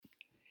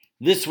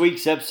This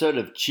week's episode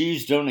of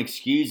Choose Don't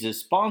Excuse is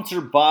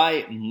sponsored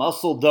by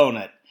Muscle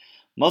Donut.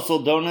 Muscle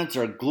Donuts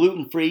are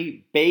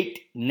gluten-free,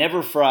 baked,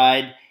 never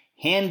fried,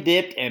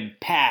 hand-dipped, and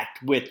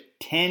packed with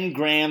 10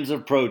 grams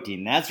of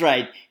protein. That's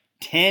right,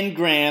 10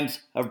 grams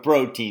of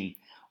protein.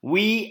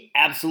 We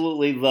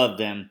absolutely love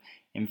them.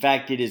 In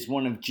fact, it is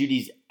one of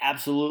Judy's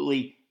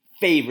absolutely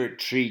favorite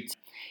treats.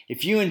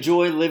 If you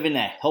enjoy living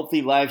a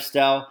healthy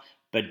lifestyle,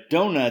 but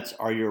donuts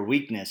are your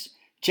weakness,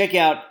 check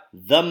out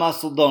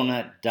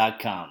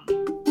themuscledonut.com.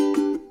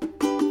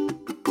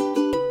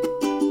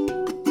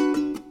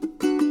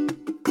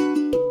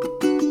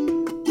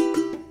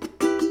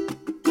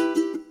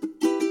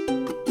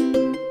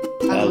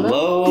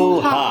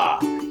 Aloha,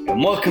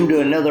 and welcome to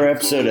another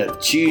episode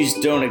of Choose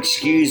Don't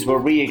Excuse, where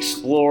we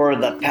explore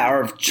the power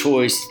of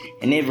choice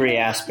in every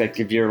aspect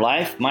of your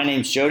life. My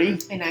name's Jody.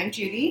 And I'm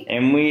Judy.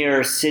 And we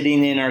are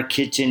sitting in our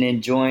kitchen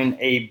enjoying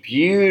a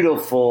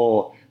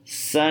beautiful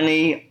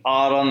sunny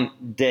autumn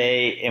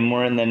day, and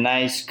we're in the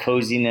nice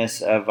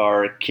coziness of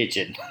our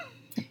kitchen.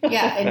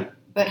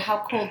 But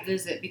how cold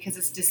is it? Because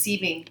it's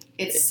deceiving.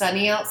 It's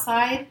sunny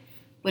outside,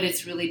 but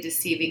it's really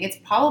deceiving. It's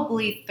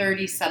probably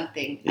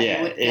 30-something,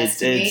 I would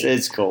estimate.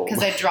 It's cold.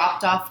 Because I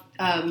dropped off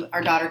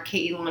our daughter,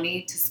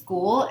 Kailani, to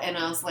school, and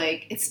I was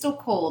like, it's still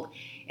cold.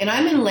 And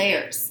I'm in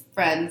layers,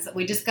 friends.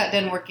 We just got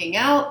done working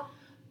out.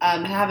 I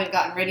haven't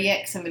gotten ready yet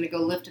because I'm going to go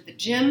lift at the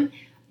gym.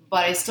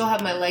 But I still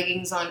have my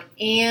leggings on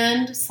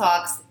and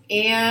socks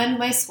and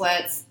my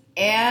sweats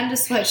and a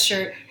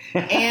sweatshirt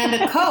and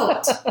a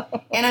coat.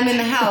 And I'm in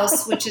the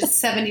house, which is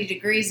 70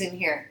 degrees in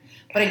here.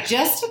 But I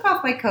just took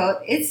off my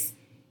coat. It's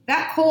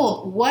that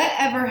cold.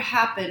 Whatever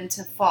happened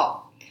to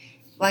fall?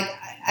 Like,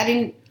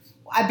 I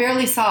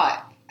barely saw it.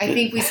 I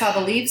think we saw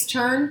the leaves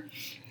turn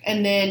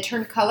and then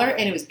turn color,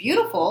 and it was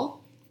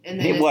beautiful. And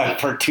then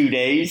for 2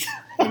 days?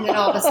 And then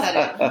all of a sudden,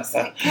 I was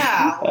like,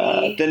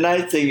 golly. The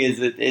nice thing is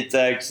that it's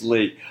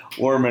actually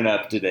warming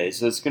up today,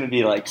 so it's going to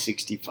be like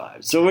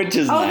 65. So which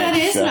is nice. Oh, that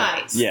is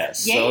nice.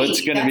 Yes, Yay. So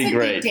it's going to be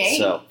great.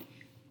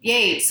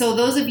 Yay. So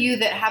those of you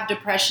that have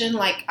depression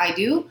like I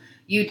do,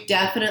 you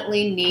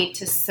definitely need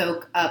to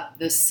soak up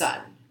the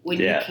sun when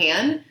you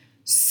can.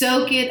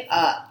 Soak it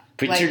up.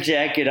 Put your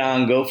jacket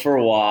on, go for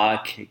a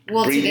walk,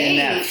 breathe in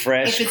that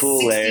fresh,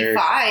 cool air. If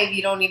it's 65,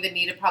 you don't even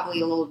need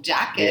probably a little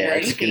jacket or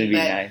anything. It's going to be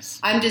nice.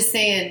 I'm just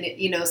saying,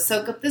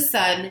 soak up the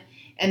sun.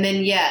 And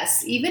then,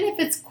 yes, even if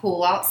it's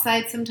cool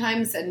outside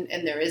sometimes and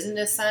there isn't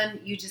a sun,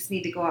 you just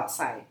need to go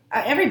outside.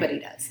 Everybody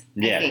does.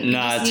 Yeah, I think. You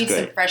just need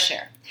some fresh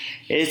air.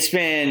 It's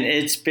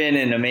been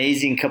an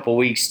amazing couple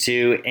weeks,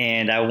 too,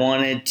 and I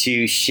wanted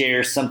to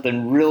share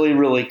something really,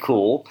 really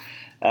cool.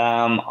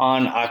 On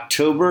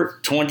October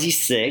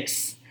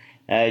 26th,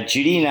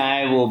 Judy and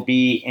I will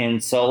be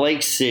in Salt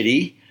Lake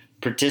City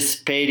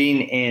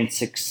participating in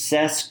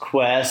Success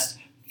Quest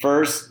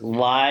first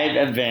live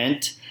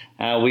event.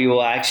 We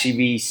will actually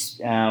be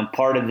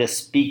part of the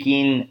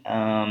speaking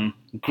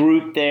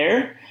group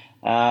there.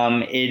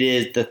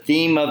 The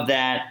theme of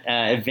that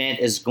event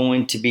is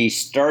going to be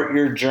Start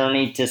Your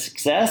Journey to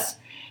Success.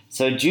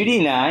 So Judy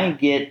and I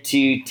get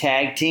to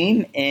tag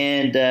team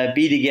and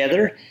be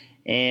together.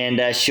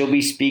 And she'll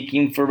be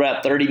speaking for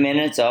about 30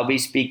 minutes. I'll be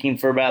speaking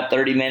for about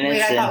 30 minutes.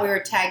 Wait, I thought we were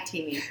tag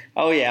teaming.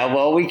 Oh, yeah.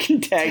 Well, we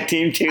can tag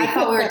team, too. I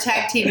thought we were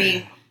tag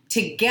teaming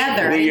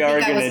together. We I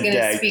was going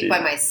to speak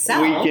by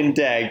myself. We can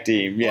tag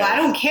team, yes. Well, I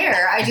don't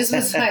care. I just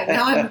was like, we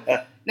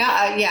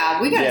got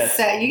to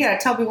set. You got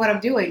to tell me what I'm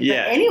doing.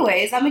 Yeah. But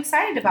anyways, I'm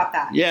excited about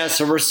that. Yeah,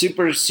 so we're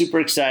super,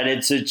 super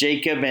excited. So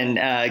Jacob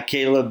and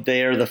Caleb,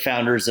 they are the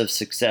founders of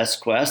Success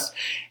Quest.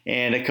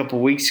 And a couple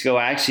weeks ago,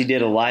 I actually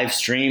did a live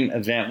stream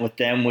event with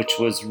them, which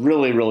was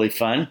really, really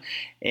fun.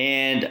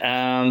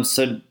 And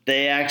so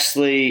they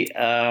actually,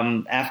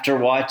 after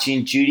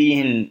watching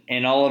Judy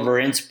and all of her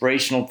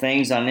inspirational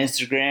things on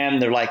Instagram,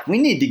 they're like, we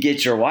need to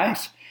get your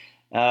wife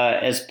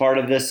as part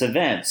of this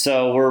event.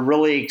 So we're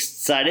really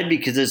excited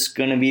because it's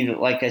going to be,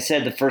 like I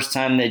said, the first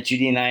time that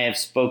Judy and I have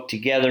spoke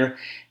together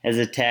as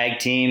a tag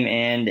team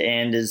and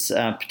as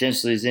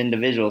potentially as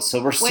individuals.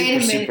 So we're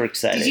super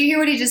excited. Did you hear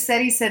what he just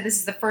said? He said this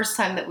is the first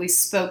time that we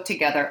spoke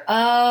together.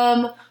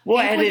 At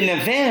an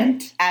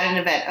event. At an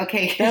event.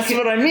 Okay. That's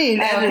what I mean.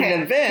 At an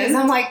event. Because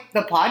I'm like,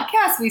 the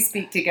podcast we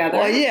speak together.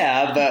 Well,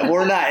 yeah, but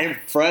we're not in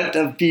front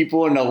of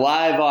people in a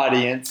live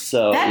audience.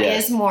 So that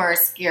is more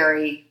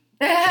scary.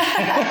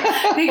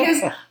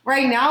 Because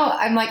right now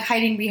I'm like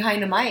hiding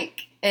behind a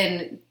mic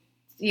and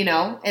I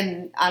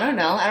don't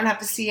know. I don't have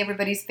to see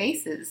everybody's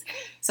faces.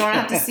 So I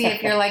don't have to see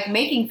if you're like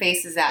making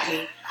faces at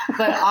me.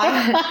 But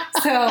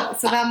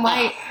so that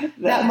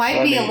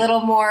might be a little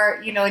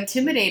more,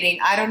 intimidating.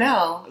 I don't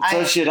know.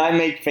 So should I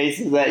make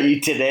faces at you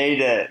today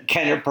to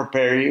kind of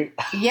prepare you?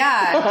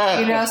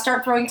 Yeah,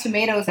 start throwing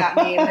tomatoes at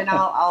me, and then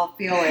I'll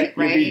feel it.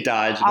 Right? You'll be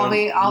dodging.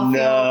 I'll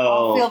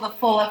feel the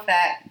full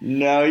effect.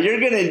 No, you're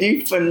gonna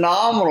do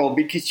phenomenal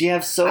because you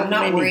have I'm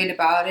not worried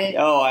about it.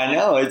 Oh, I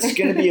know. It's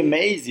gonna be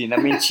amazing. I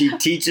mean, she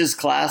teaches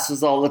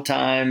classes all the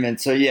time, and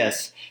so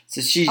yes. So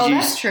she's Oh,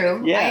 used, that's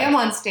true. yeah. I am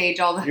on stage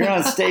all the time. You're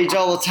on stage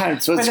all the time,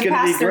 so for it's the going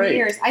to be past 30 great.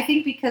 years. I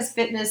think because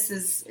fitness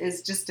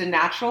is just a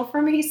natural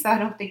for me, so I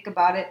don't think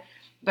about it.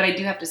 But I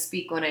do have to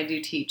speak when I do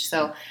teach.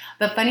 So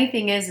the funny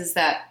thing is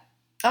that,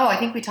 I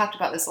think we talked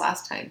about this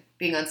last time,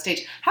 being on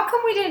stage. How come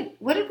we didn't,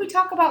 what did we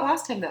talk about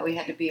last time that we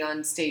had to be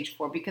on stage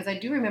for? Because I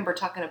do remember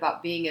talking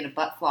about being in a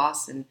butt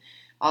floss and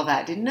all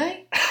that, didn't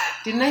I?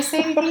 Didn't I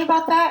say anything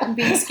about that and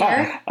being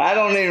scared? I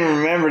don't even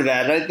remember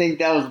that. I think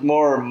that was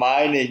more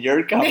mine and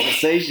your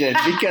conversation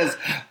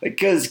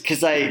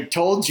because I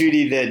told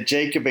Judy that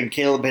Jacob and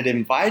Caleb had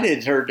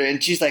invited her to,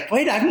 and she's like,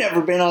 wait, I've never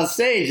been on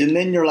stage. And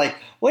then you're like,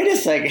 wait a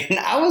second,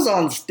 I was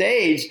on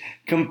stage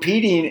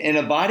competing in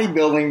a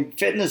bodybuilding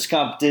fitness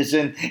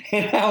competition,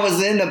 and I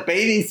was in a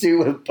bathing suit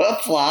with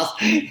butt floss.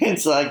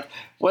 It's like,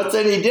 what's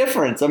any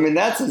difference? I mean,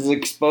 that's as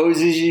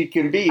exposed as you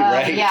can be,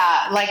 right?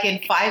 Yeah, like in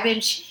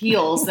 5-inch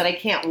heels that I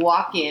can't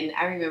walk in.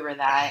 I remember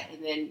that.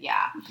 And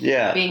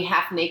then, being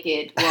half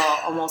naked,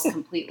 almost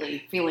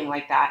completely feeling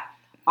like that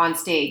on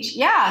stage.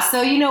 Yeah,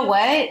 so you know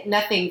what?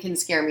 Nothing can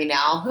scare me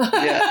now.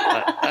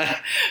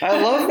 I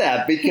love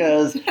that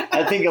because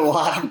I think a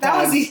lot of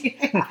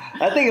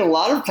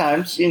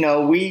times,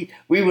 we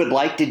would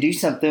like to do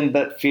something,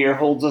 but fear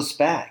holds us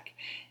back.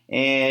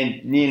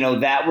 And,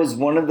 that was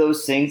one of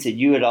those things that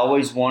you had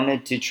always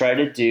wanted to try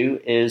to do,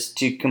 is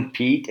to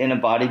compete in a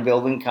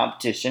bodybuilding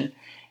competition.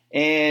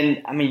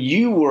 And, I mean,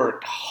 you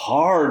worked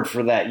hard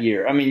for that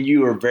year. I mean,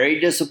 you were very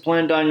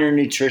disciplined on your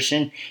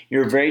nutrition. You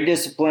were very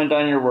disciplined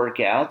on your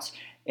workouts.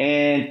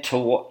 And to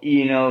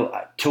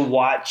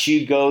watch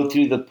you go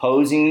through the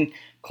posing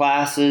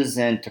classes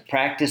and to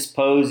practice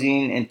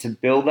posing and to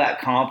build that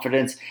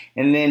confidence,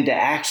 and then to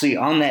actually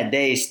on that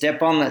day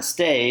step on that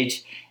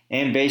stage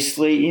and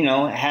basically,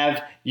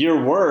 have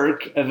your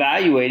work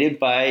evaluated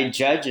by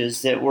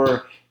judges that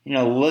were,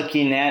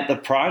 looking at the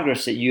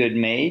progress that you had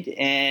made.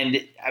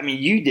 And, I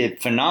mean, you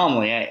did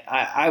phenomenally.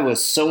 I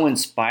was so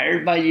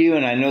inspired by you,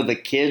 and I know the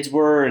kids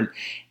were.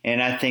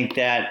 And I think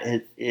that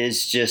it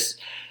is just,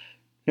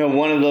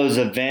 one of those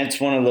events,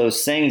 one of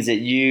those things that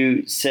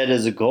you set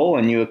as a goal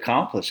and you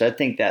accomplished. I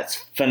think that's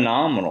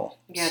phenomenal.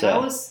 Yeah,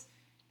 that was,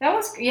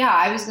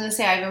 I was going to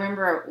say, I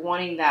remember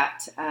wanting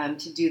that,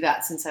 to do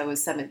that since I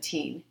was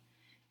 17.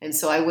 And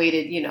so I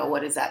waited,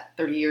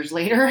 30 years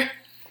later?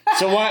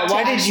 So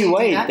why did you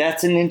wait?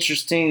 That's an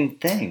interesting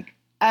thing.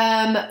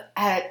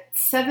 At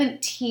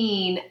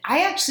 17,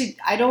 I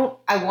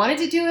wanted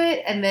to do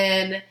it, and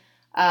then,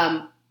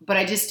 but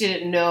I just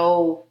didn't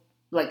know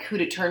like who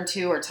to turn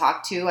to or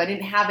talk to. I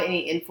didn't have any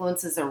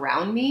influences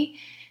around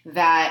me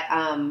that,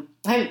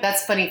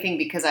 that's a funny thing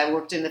because I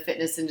worked in the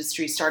fitness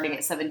industry starting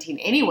at 17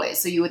 anyway.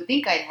 So you would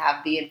think I'd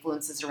have the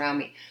influences around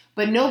me,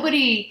 but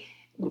nobody.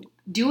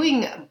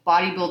 Doing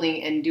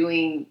bodybuilding and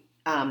doing,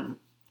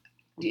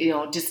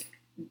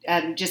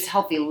 just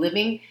healthy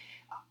living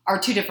are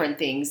two different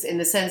things in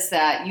the sense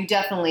that you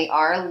definitely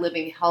are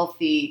living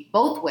healthy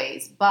both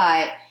ways,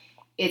 but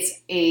it's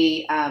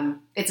a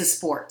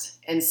sport.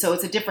 And so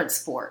it's a different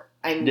sport.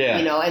 And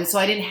so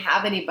I didn't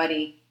have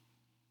anybody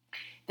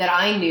that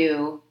I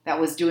knew that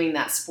was doing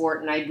that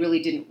sport, and I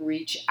really didn't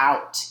reach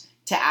out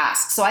to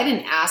ask. So I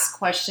didn't ask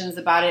questions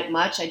about it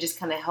much. I just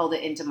kind of held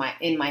it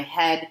in my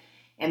head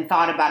and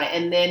thought about it.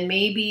 And then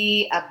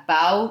maybe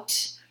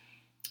about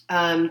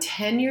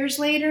 10 years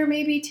later,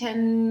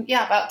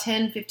 about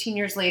 10, 15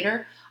 years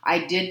later,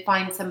 I did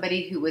find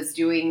somebody who was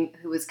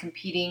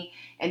competing.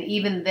 And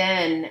even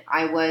then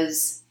I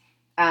was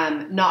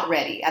not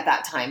ready at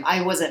that time.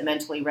 I wasn't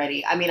mentally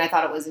ready. I mean, I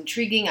thought it was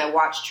intriguing. I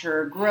watched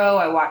her grow.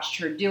 I watched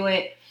her do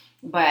it.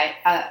 But,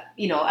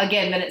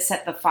 again, then it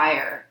set the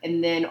fire.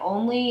 And then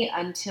only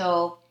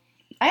until,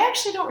 I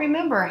actually don't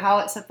remember how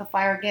it set the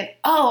fire again.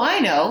 Oh, I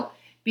know.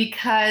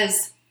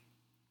 Because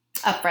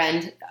a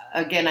friend,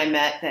 again, I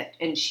met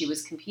and she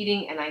was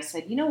competing, and I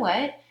said, you know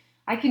what?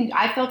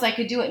 I felt I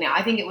could do it now.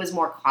 I think it was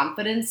more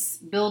confidence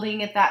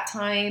building at that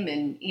time.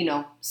 And,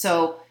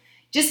 so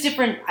just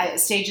different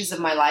stages of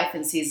my life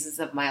and seasons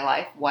of my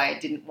life, why I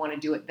didn't want to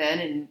do it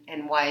then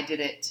and why I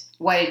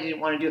didn't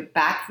want to do it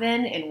back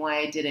then and why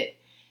I did it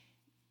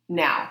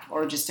now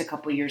or just a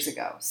couple years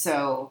ago.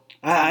 So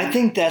I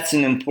think that's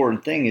an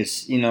important thing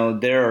is,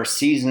 there are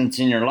seasons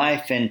in your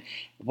life, and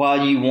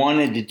while you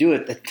wanted to do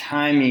it, the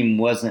timing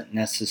wasn't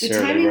necessarily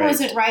right. The timing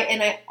wasn't right,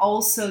 and I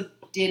also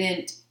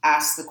didn't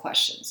ask the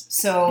questions.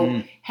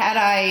 So had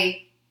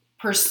I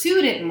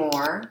pursued it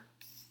more,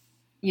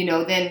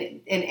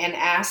 then and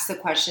asked the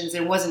questions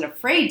and wasn't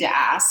afraid to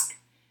ask,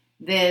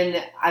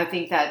 then I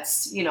think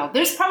that's,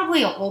 there's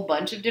probably a whole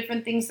bunch of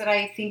different things that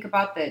I think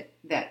about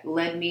that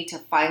led me to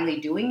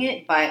finally doing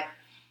it. But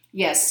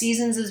yes,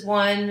 seasons is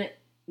one,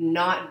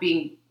 not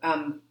being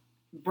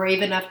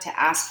brave enough to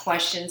ask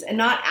questions and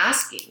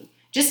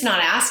just not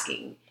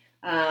asking.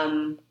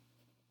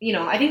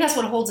 I think that's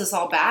what holds us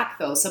all back,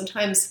 though.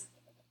 Sometimes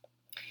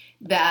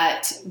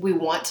that we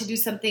want to do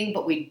something,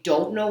 but we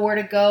don't know where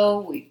to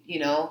go.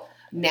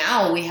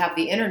 Now we have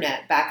the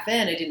internet. Back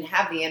then, I didn't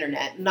have the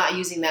internet. I'm not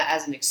using that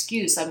as an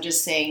excuse. I'm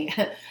just saying,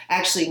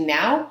 actually,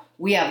 now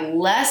we have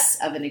less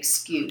of an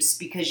excuse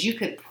because you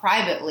could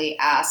privately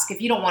ask.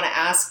 If you don't want to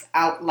ask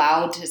out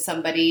loud to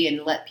somebody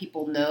and let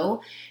people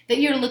know that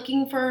you're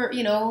looking for,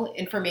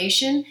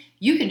 information,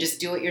 you can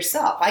just do it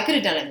yourself. I could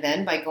have done it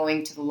then by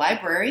going to the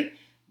library,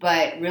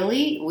 but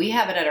really, we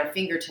have it at our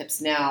fingertips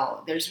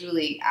now. There's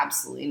really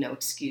absolutely no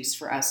excuse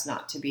for us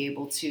not to be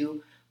able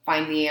to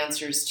find the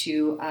answers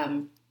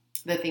to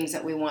the things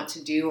that we want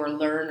to do or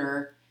learn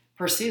or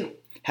pursue.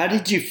 How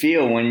did you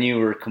feel when you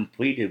were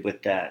completed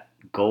with that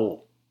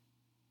goal?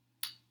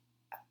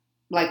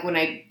 Like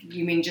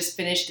you mean just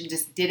finished and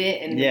just did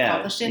it and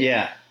accomplished it?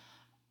 Yeah.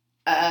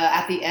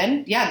 At the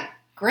end, yeah,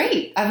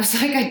 great. I was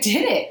like, I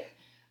did it.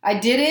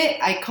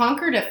 I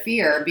conquered a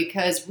fear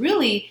because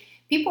really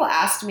people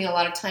asked me a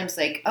lot of times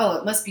like, oh,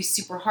 it must be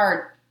super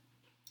hard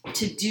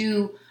to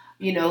do,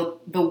 the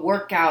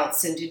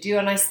workouts and to do,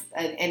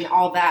 and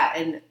all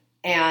that.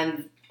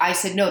 And I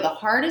said, no, the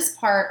hardest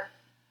part,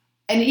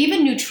 and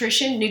even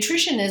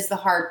nutrition is the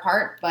hard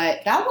part,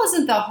 but that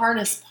wasn't the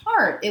hardest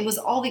part. It was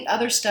all the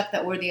other stuff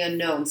that were the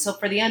unknown. So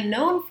for the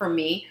unknown for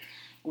me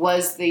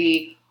was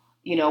the,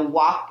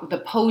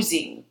 the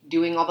posing,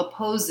 doing all the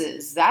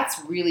poses. That's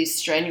really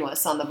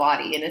strenuous on the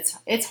body, and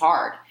it's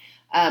hard.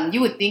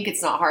 You would think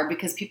it's not hard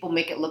because people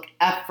make it look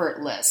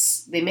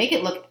effortless. They make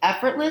it look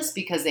effortless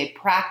because they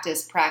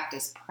practice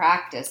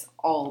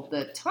all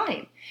the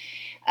time.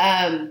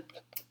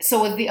 So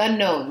with the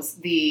unknowns,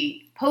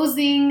 the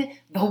posing,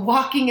 the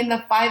walking in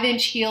the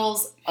 5-inch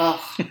heels,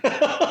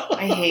 I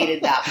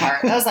hated that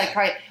part. I was like,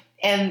 right.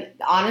 And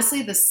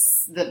honestly, the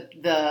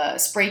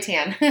spray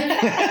tan,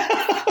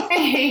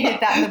 I hated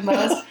that the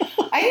most.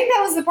 I think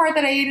that was the part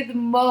that I hated the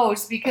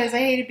most because I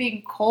hated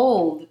being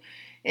cold.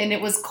 And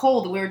it was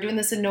cold. We were doing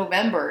this in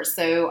November,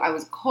 so I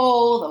was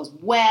cold. I was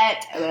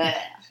wet.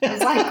 It was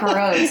like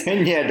gross.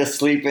 And you had to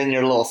sleep in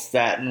your little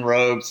satin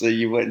robe so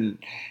you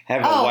wouldn't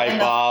have to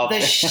wipe off. The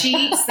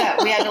sheets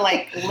that we had to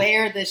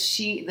layer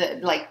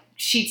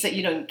sheets that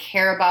you don't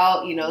care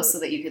about, so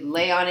that you could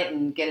lay on it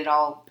and get it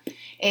all.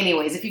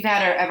 Anyways, if you've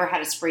ever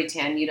had a spray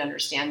tan, you'd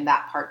understand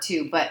that part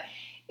too. But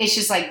it's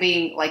just like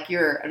being like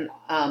you're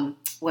a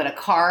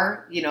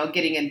car,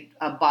 getting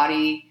a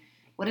body.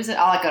 What is it?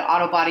 Like an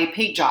auto body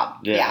paint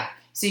job. Yeah.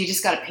 So you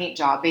just got a paint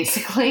job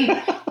basically,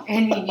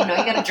 and you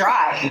got to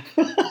dry.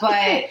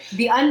 But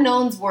the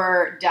unknowns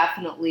were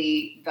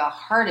definitely the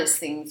hardest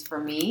things for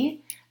me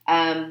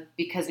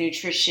because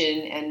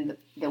nutrition and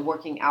the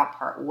working out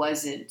part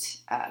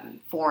wasn't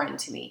foreign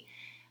to me.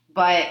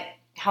 But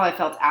how I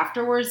felt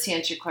afterwards, to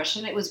answer your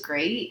question, it was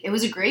great. It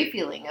was a great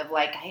feeling of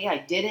like, hey, I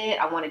did it.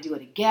 I want to do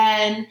it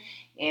again,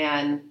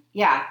 and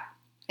yeah,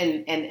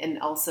 and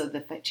also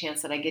the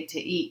chance that I get to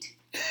eat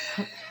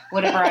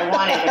whatever I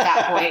wanted at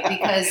that point,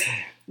 because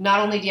not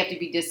only do you have to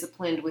be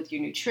disciplined with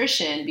your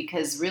nutrition,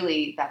 because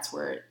really that's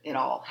where it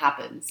all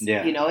happens.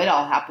 Yeah. It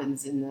all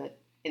happens in the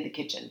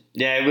kitchen.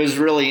 Yeah, it was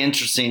really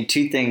interesting.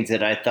 Two things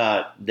that I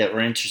thought that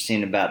were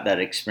interesting about that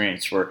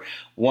experience were,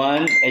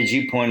 one, as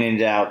you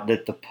pointed out,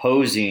 that the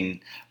posing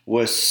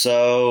was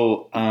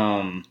so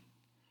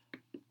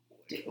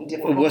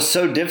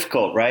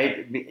difficult,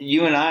 right?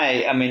 You and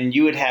I mean,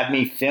 you would have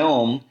me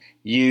film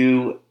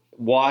you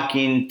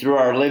walking through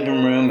our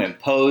living room and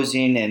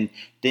posing, and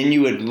then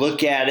you would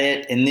look at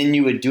it, and then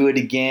you would do it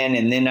again,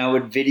 and then I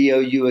would video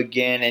you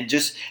again, and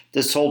just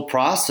this whole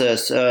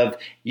process of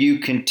you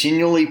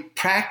continually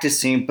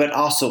practicing but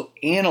also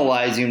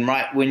analyzing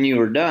right when you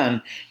were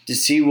done to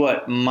see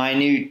what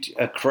minute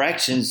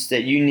corrections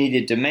that you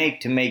needed to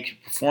make your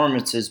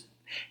performance as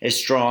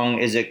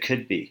strong as it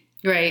could be.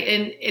 Right,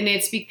 and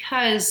it's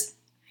because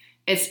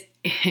it's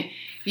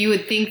you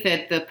would think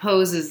that the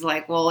pose is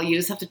like, well, you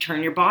just have to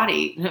turn your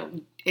body.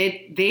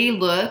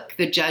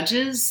 The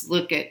judges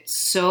look at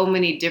so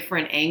many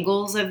different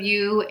angles of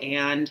you,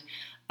 and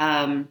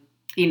and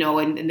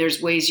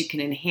there's ways you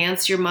can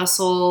enhance your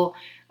muscle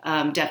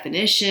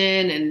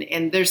definition,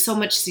 and there's so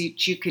much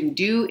that you can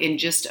do in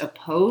just a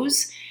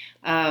pose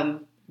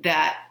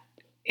that,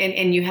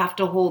 and you have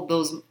to hold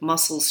those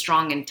muscles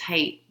strong and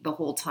tight the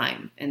whole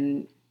time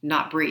and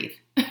not breathe.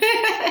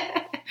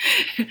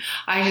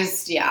 I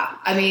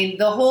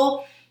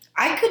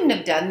couldn't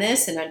have done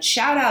this. And I'd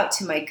shout out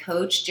to my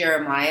coach,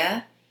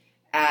 Jeremiah,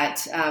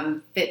 at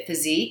Fit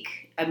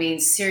Physique. I mean,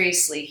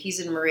 seriously,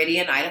 he's in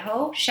Meridian,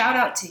 Idaho. Shout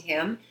out to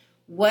him.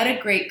 What a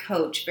great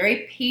coach.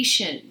 Very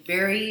patient,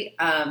 but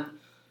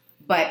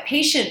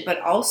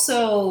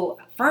also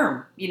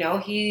firm.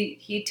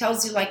 He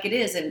tells you like it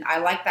is. And I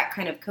like that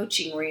kind of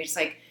coaching where it's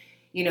like,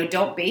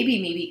 don't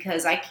baby me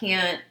because I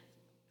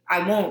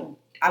won't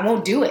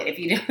do it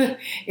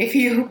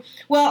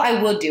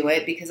I will do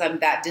it because I'm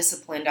that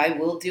disciplined. I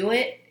will do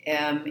it.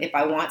 If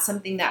I want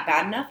something that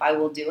bad enough, I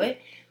will do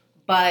it.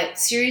 But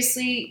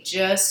seriously,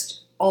 just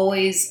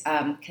always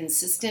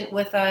consistent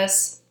with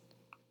us,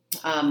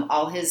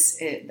 all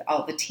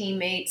the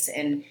teammates,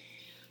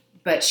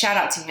 but shout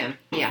out to him.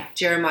 Yeah,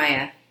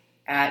 Jeremiah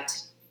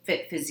at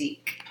Fit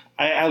Physique.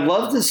 I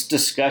love this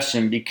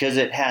discussion because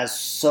it has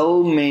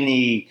so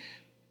many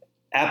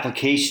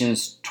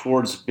applications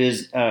towards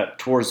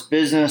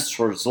business,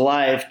 towards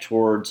life,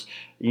 towards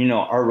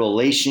our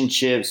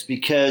relationships.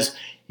 Because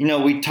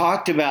we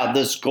talked about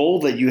this goal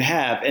that you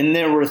have, and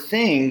there were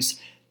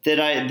things that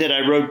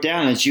I wrote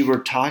down as you were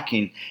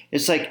talking.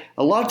 It's like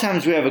a lot of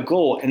times we have a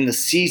goal and the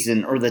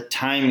season or the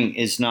timing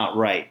is not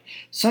right.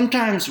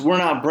 Sometimes we're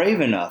not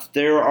brave enough.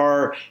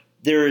 There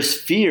is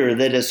fear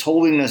that is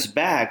holding us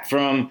back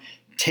from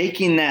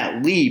taking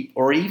that leap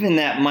or even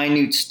that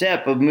minute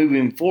step of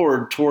moving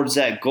forward towards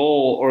that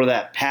goal or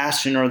that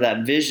passion or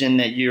that vision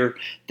that you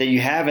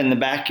have in the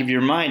back of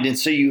your mind. And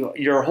so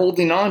you're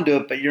holding on to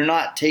it, but you're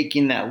not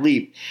taking that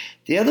leap.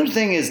 The other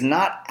thing is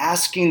not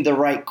asking the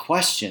right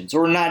questions,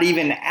 or not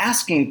even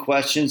asking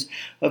questions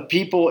of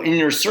people in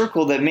your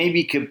circle that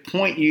maybe could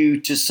point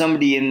you to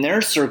somebody in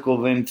their circle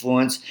of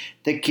influence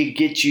that could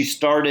get you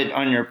started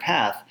on your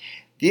path.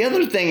 The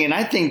other thing, and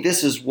I think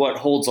this is what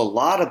holds a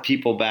lot of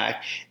people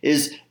back,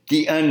 is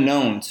the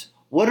unknowns.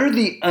 What are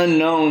the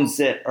unknowns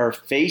that are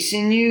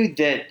facing you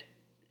that,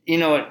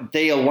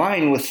 they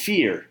align with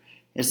fear?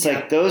 It's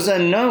like those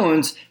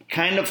unknowns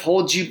kind of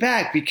hold you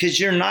back because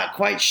you're not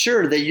quite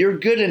sure that you're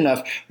good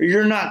enough, or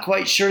you're not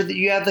quite sure that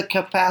you have the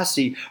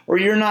capacity, or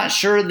you're not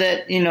sure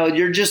that,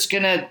 you're just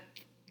going to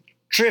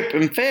trip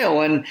and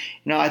fail. And,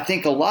 I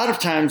think a lot of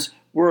times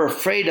we're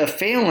afraid of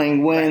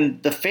failing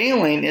when the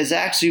failing is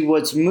actually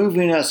what's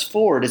moving us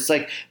forward. It's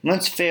like,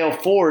 let's fail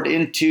forward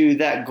into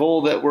that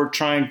goal that we're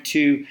trying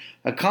to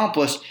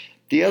accomplish.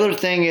 The other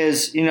thing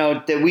is,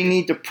 that we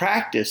need to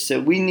practice,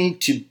 that we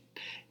need to,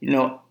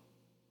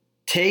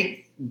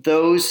 take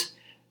those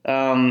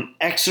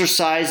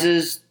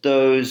exercises,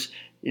 those,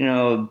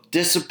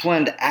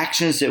 disciplined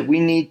actions that we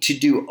need to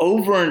do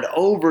over and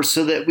over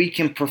so that we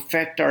can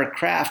perfect our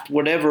craft,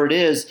 whatever it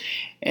is.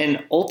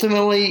 And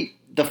ultimately,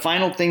 the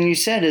final thing you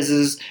said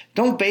is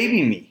don't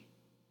baby me.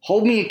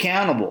 Hold me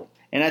accountable.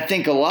 And I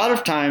think a lot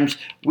of times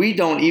we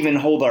don't even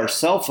hold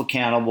ourselves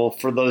accountable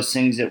for those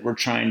things that we're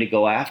trying to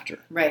go after.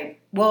 Right.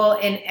 Well,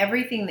 and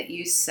everything that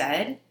you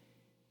said,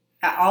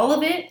 all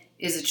of it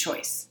is a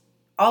choice.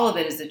 All of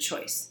it is a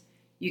choice.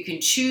 You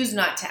can choose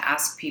not to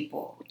ask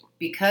people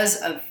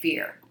because of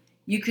fear.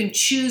 You can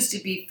choose to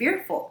be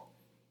fearful.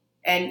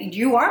 And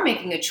you are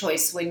making a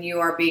choice when you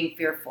are being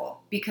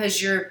fearful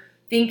because you're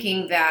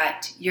thinking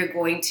that you're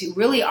going to,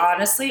 really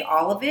honestly,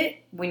 all of it,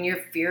 when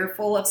you're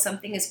fearful of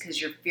something, is because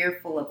you're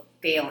fearful of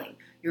failing.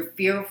 You're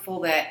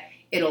fearful that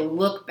it'll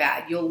look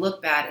bad. You'll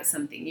look bad at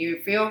something. You're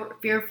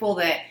fearful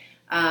that,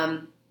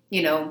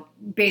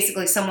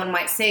 basically someone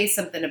might say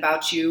something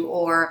about you,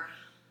 or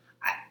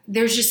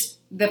there's just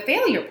the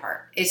failure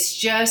part. It's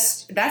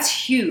just,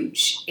 that's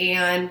huge.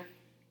 And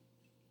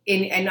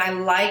I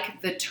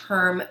like the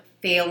term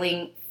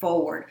failing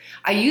forward.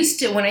 I used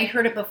to, when I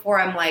heard it before,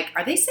 I'm like,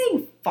 are they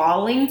saying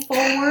falling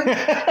forward?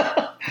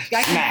 I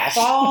can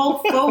fall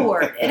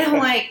forward. And I'm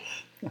like,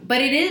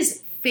 but it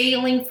is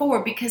failing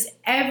forward, because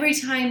every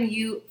time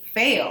you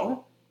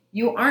fail,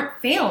 you aren't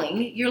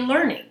failing, you're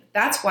learning.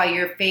 That's why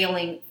you're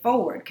failing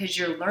forward, because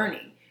you're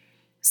learning.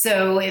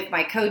 So if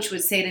my coach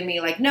would say to me,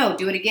 like, no,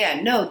 do it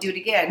again,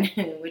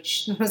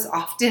 which was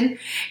often,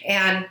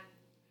 and,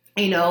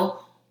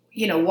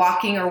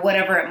 walking or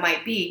whatever it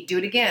might be, do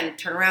it again,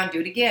 turn around,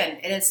 do it again.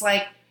 And it's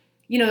like,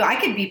 I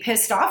could be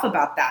pissed off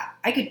about that.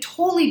 I could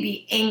totally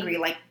be angry,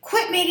 like,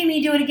 quit making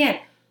me do it again.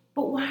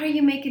 But why are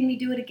you making me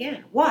do it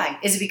again? Why?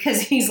 Is it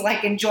because he's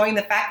like enjoying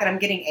the fact that I'm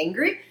getting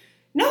angry?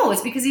 No,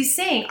 it's because he's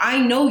saying, I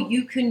know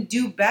you can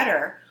do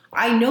better.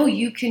 I know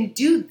you can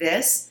do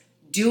this.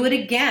 Do it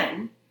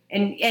again.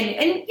 And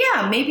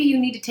yeah, maybe you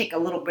need to take a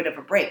little bit of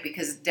a break,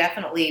 because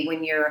definitely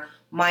when your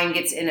mind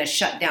gets in a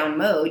shutdown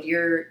mode,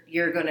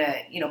 you're gonna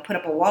put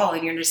up a wall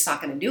and you're just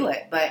not gonna do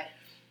it. But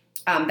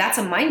that's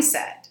a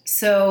mindset.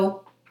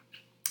 So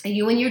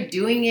when you're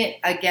doing it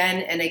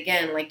again and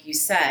again, like you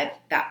said,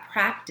 that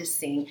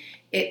practicing,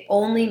 it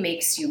only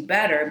makes you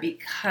better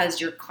because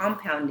you're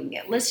compounding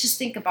it. Let's just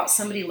think about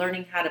somebody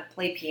learning how to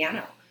play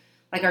piano,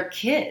 like our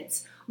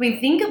kids. I mean,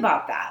 think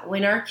about that.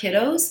 When our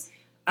kiddos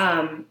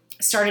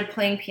started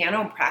playing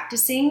piano and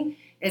practicing,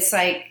 it's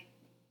like,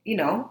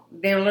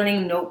 they're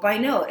learning note by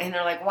note, and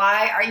they're like,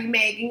 why are you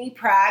making me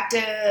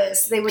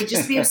practice? They would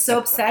just be so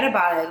upset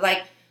about it.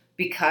 Like,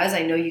 because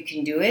I know you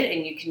can do it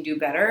and you can do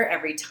better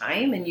every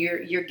time, and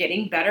you're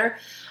getting better.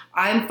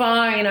 I'm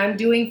fine. I'm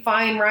doing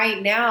fine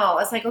right now.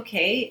 It's like,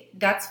 okay,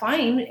 that's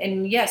fine.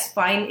 And yes,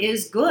 fine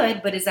is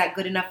good, but is that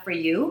good enough for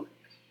you?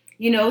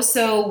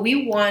 So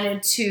we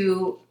wanted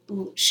to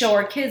show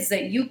our kids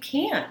that you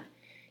can.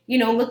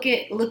 Look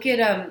at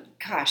our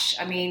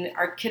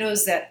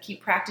kiddos that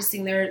keep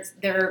practicing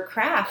their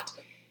craft,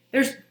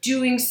 they're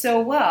doing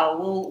so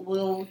well.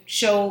 We'll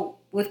show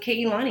with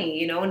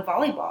Keilani, in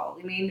volleyball.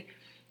 I mean,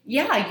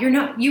 yeah, I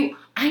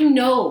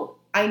know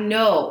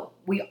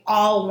we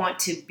all want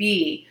to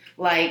be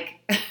like,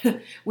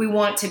 we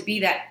want to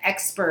be that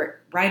expert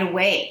right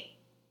away,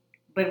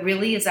 but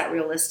really, is that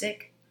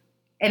realistic?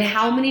 And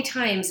how many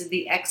times do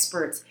the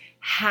experts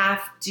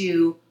have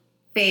to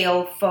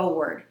fail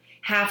forward?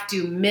 have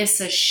to miss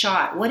a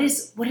shot. What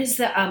is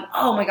the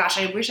oh my gosh,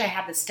 I wish I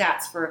had the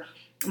stats for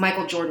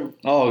Michael Jordan.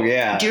 Oh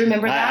yeah. Do you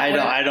remember that?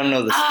 I don't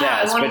know the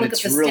stats, but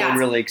it's really,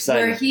 really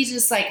exciting. Where he's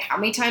just like, how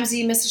many times did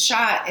he miss a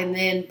shot? And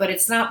then, but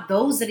it's not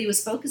those that he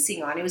was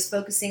focusing on. He was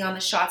focusing on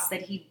the shots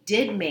that he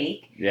did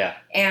make. Yeah.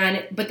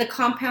 But the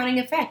compounding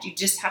effect, you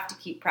just have to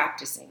keep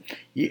practicing.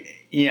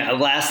 Yeah.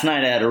 Last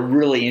night I had a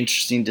really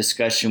interesting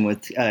discussion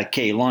with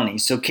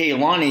Kaylani. So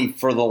Kaylani,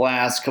 for the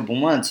last couple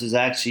months, has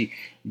actually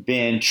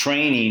been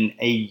training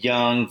a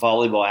young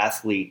volleyball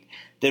athlete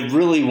that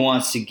really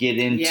wants to get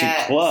into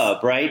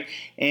club, right?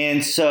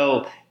 And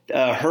so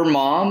her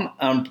mom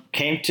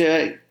came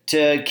to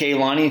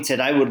Kaylani and said,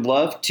 I would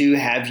love to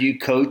have you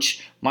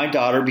coach my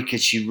daughter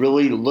because she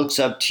really looks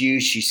up to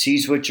you. She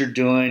sees what you're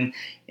doing.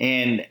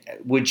 And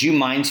would you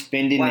mind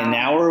spending an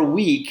hour a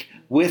week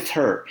with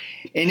her?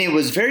 And it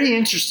was very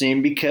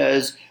interesting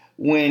because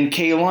when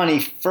Kaylani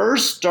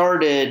first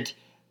started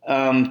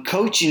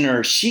coaching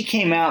her, she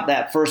came out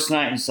that first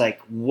night and was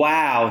like,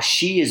 wow,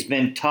 she has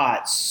been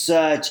taught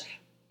such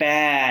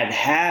bad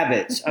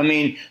habits. I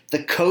mean,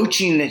 the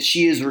coaching that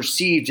she has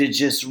received has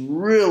just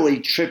really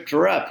tripped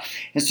her up.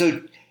 And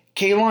so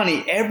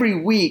Kaylani every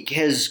week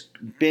has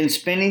been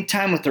spending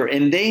time with her,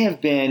 and they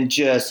have been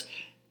just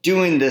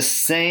doing the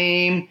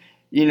same,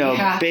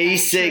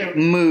 basic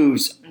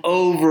moves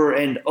over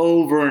and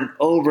over and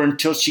over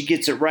until she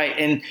gets it right.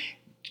 And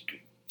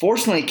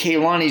fortunately,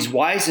 Kaylani's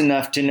wise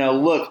enough to know,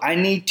 look, I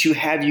need to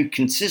have you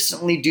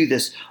consistently do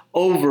this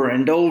over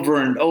and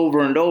over and over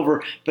and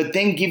over, but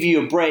then give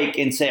you a break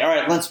and say, all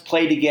right, let's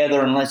play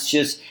together and let's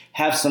just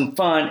have some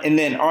fun. And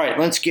then, all right,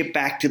 let's get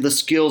back to the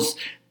skills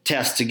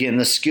test again,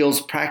 the skills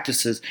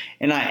practices.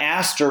 And I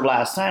asked her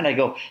last night, I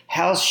go,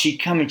 how's she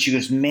coming? She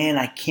goes, man,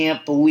 I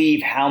can't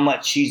believe how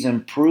much she's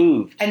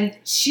improved. And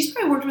she's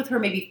probably worked with her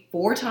maybe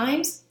 4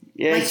 times.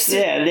 It's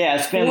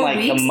been like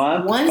weeks, a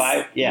month.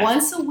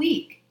 Once a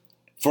week.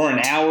 For an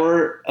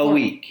hour a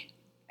week.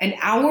 An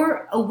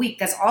hour a week.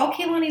 That's all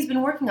Kaylani's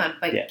been working on.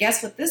 But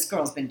guess what this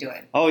girl's been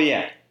doing? Oh,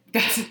 yeah.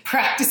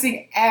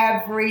 Practicing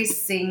every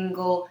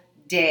single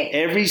day.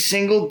 Every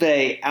single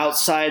day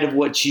outside of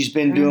what she's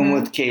been doing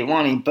with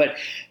Kaylani. But,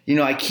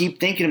 I keep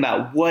thinking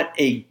about what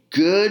a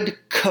good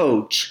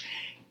coach,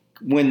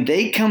 when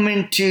they come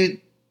into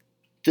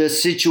the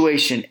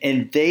situation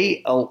and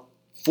they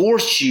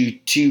force you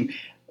to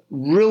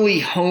really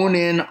hone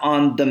in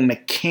on the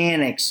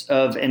mechanics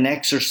of an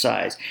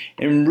exercise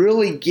and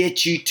really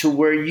get you to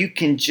where you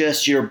can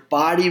just, your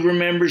body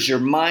remembers, your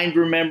mind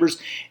remembers,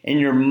 and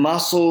your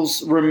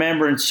muscles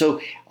remember. And so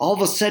all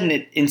of a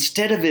sudden,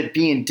 instead of it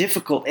being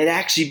difficult, it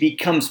actually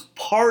becomes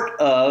part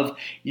of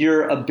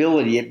your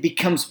ability. It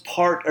becomes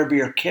part of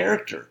your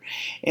character.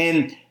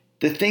 And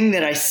the thing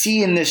that I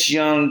see in this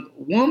young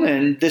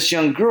woman, this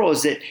young girl,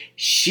 is that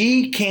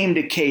she came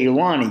to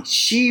Kaylani.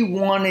 She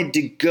wanted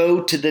to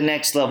go to the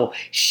next level.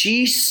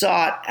 She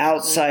sought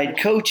outside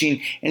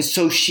coaching, and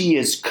so she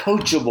is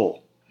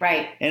coachable.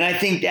 Right. And I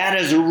think that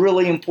is a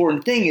really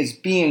important thing, is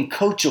being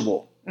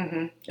coachable,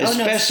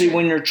 especially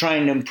when you're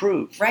trying to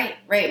improve. Right.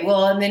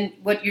 Well, and then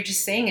what you're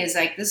just saying is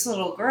like this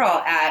little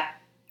girl at,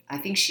 I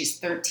think she's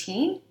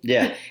 13.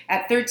 Yeah.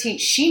 At 13,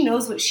 she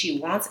knows what she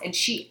wants, and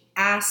she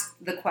asked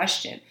the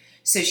question.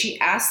 So she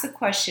asked the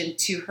question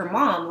to her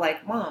mom,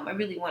 like, Mom, I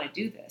really want to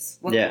do this.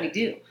 What can we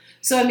do?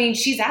 So, I mean,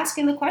 she's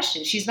asking the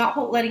question. She's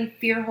not letting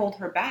fear hold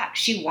her back.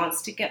 She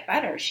wants to get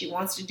better. She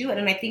wants to do it.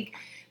 And I think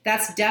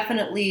that's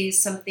definitely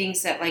some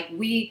things that, like,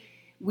 we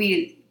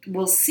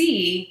will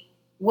see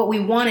what we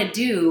want to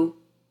do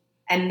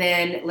and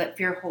then let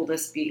fear hold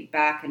us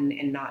back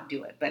and not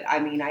do it. But, I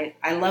mean,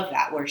 I love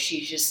that, where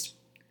she's just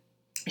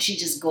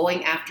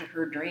going after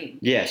her dream.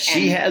 Yeah,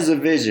 she has a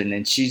vision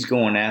and she's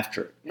going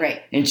after it.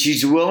 Right. And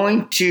she's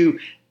willing to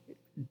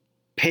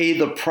pay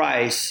the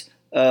price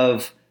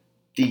of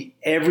the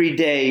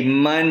everyday,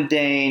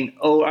 mundane,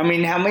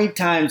 how many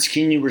times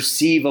can you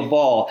receive a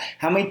ball?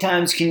 How many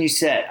times can you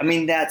set? I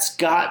mean, that's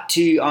got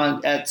to,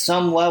 at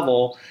some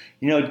level,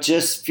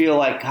 just feel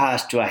like,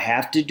 gosh, do I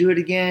have to do it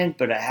again?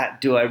 But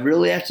do I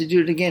really have to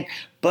do it again?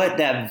 But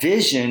that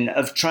vision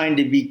of trying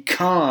to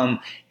become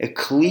a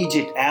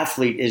collegiate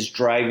athlete is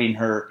driving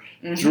her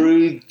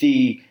through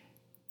the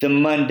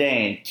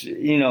mundane,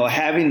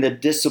 having the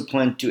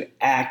discipline to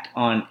act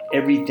on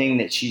everything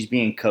that she's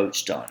being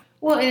coached on.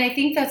 Well, and I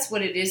think that's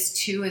what it is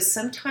too, is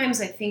sometimes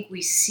I think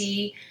we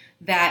see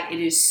that it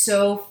is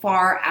so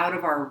far out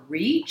of our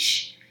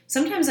reach.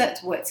 Sometimes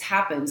that's what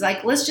happens.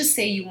 Like, let's just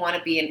say you want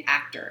to be an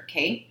actor,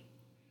 okay?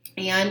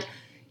 And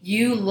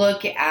you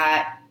look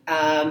at,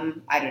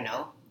 I don't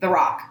know, The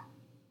Rock.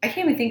 I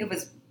can't even think of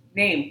his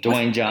name.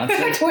 Dwayne Johnson.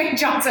 Dwayne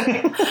Johnson.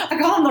 I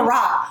call him The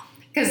Rock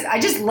because I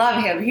just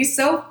love him. He's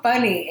so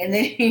funny. And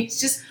then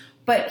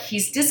but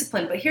he's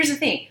disciplined. But here's the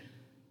thing.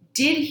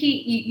 Did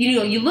he,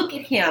 you look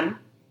at him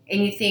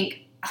and you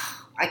think,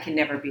 oh, I can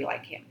never be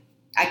like him.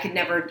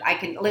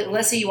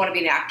 Let's say you want to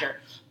be an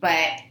actor,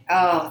 but,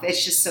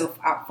 it's just so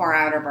far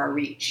out of our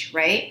reach,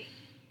 right?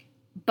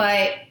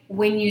 But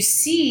when you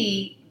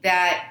see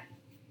that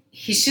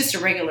he's just a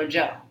regular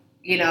Joe,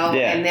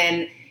 and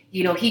then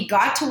he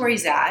got to where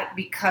he's at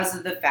because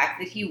of the fact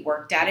that he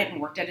worked at it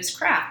and worked at his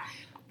craft.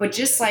 But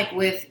just like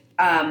with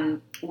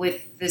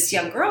this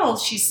young girl,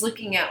 she's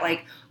looking at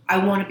like, I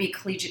want to be a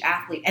collegiate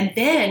athlete. And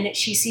then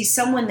she sees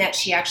someone that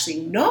she actually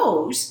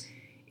knows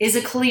is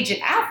a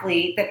collegiate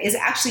athlete that is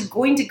actually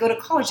going to go to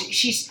college.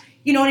 She's,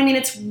 you know what I mean?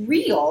 It's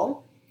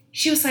real.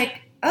 She was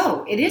like,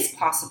 oh, it is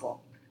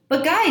possible.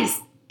 But guys,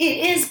 it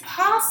is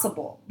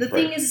possible. The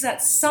thing is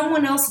that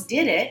someone else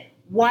did it.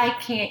 Why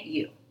can't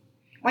you?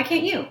 Why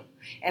can't you?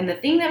 And the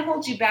thing that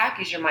holds you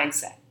back is your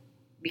mindset,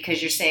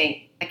 because you're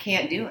saying, I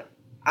can't do it.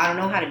 I don't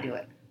know how to do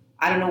it.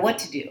 I don't know what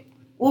to do.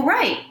 Well,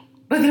 right.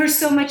 But there's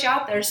so much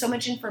out there, so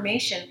much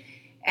information,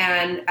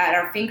 and at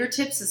our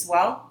fingertips as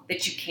well,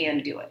 that you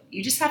can do it.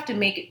 You just have to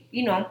make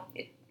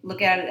it,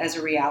 look at it as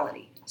a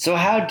reality. So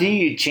how do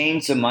you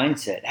change the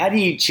mindset? How do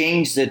you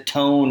change the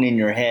tone in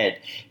your head?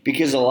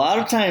 Because a lot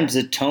of times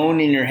the tone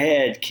in your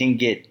head can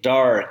get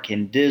dark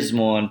and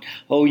dismal and,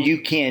 oh,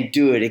 you can't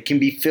do it. It can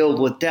be filled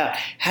with doubt.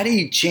 How do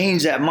you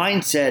change that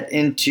mindset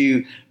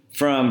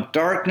from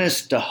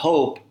darkness to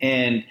hope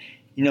and,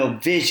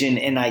 vision,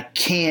 and I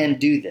can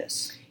do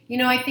this?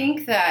 I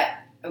think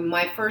that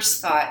my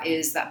first thought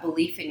is that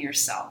belief in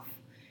yourself,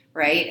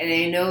 right? And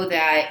I know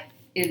that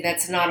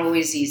that's not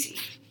always easy,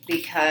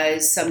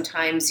 because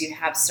sometimes you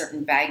have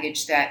certain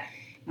baggage that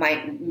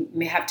might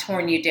have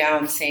torn you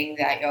down, saying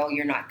that, oh,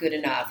 you're not good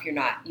enough. You're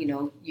not,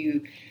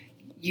 you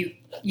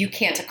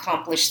can't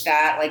accomplish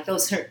that. Like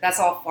that's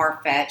all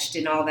far-fetched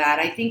and all that.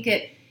 I think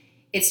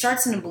it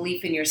starts in a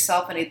belief in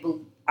yourself. And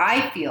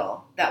I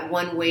feel that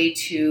one way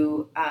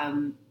to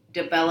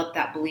develop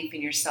that belief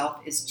in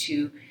yourself is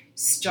to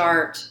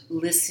start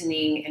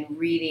listening and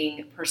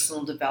reading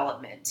personal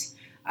development.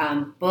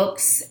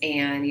 Books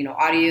and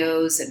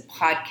audios and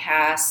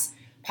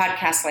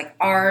podcasts like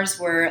ours,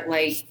 where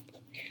like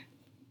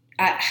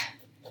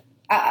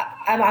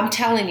I'm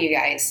telling you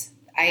guys,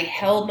 I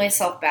held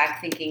myself back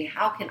thinking,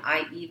 how can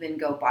I even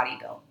go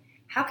bodybuild?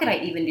 How could I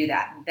even do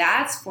that?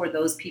 That's for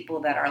those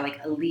people that are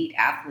like elite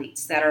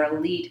athletes, that are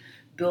elite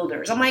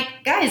builders. I'm like,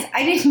 guys,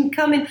 I didn't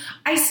come in.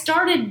 I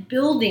started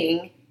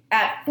building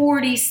at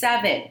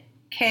 47.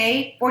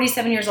 Okay,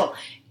 47 years old.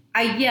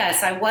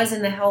 I was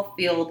in the health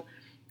field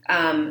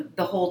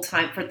the whole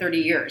time for 30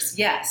 years.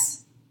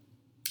 Yes.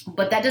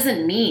 But that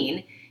doesn't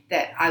mean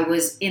that I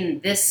was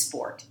in this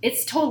sport.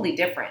 It's totally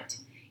different.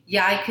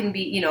 Yeah, I can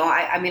be,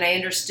 I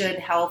understood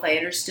health. I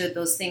understood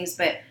those things,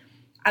 but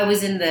I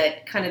was in the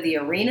kind of the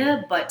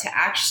arena. But to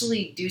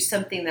actually do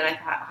something that I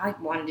thought I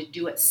wanted to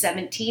do at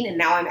 17, and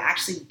now I'm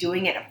actually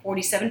doing it at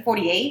 47,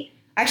 48.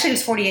 Actually, it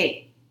was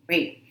 48.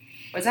 Wait,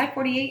 was I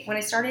 48 when I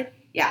started?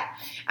 Yeah,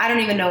 I don't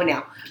even know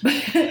now. But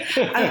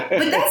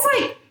that's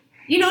like,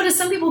 to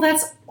some people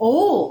that's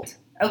old.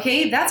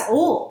 Okay, that's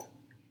old.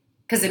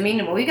 Because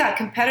we got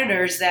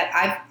competitors that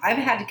I've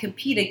had to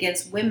compete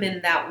against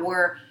women that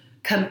were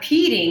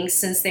competing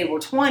since they were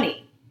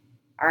 20.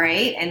 All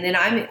right, and then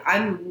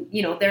I'm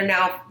they're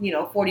now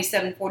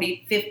 47,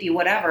 40, 50,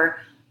 whatever.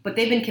 But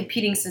they've been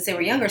competing since they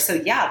were younger. So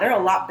yeah, they're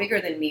a lot bigger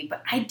than me.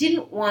 But I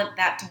didn't want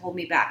that to hold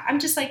me back. I'm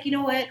just like, you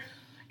know what?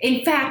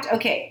 In fact,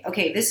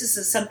 okay, this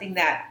is something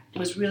that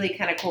was really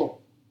kind of cool.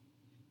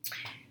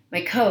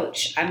 My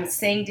coach, I'm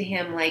saying to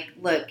him, like,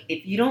 look,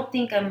 if you don't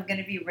think I'm going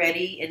to be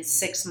ready in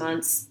 6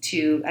 months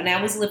and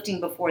I was lifting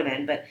before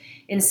then, but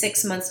in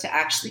 6 months to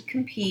actually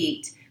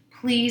compete,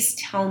 please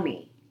tell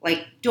me.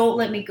 Like, don't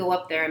let me go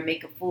up there and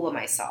make a fool of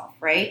myself,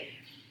 right?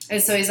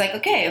 And so he's like,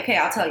 okay,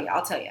 I'll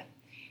tell you.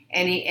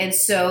 And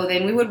so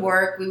then we would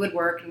work.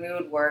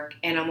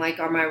 And I'm like,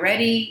 am I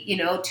ready?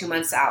 2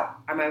 months out.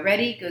 Am I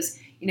ready? He goes,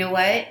 you know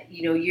what?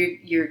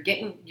 You're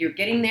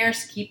getting there.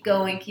 So keep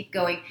going.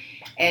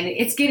 And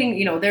it's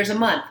getting, there's a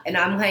month. And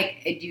I'm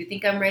like, do you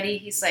think I'm ready?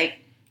 He's like,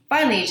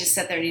 finally, he just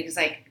sat there and he was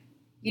like,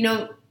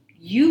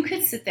 you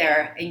could sit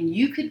there and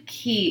you could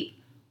keep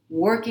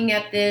working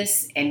at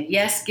this and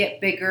yes,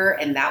 get bigger.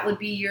 And that would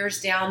be years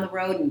down the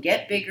road and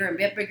get bigger and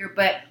get bigger.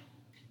 But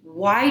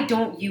why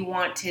don't you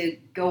want to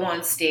go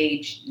on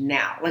stage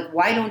now? Like,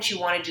 why don't you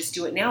want to just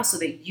do it now so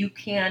that you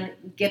can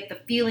get the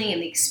feeling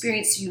and the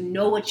experience, so you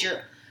know what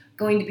you're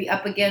going to be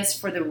up against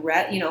for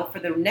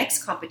the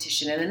next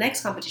competition and the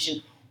next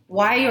competition.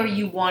 Why are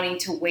you wanting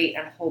to wait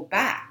and hold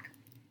back?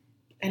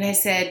 And I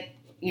said,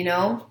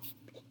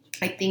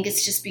 I think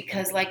it's just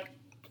because like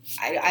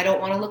I don't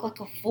want to look like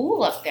a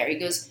fool up there. He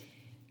goes,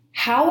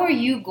 how are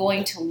you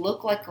going to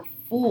look like a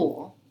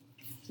fool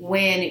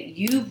when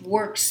you've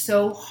worked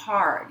so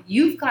hard?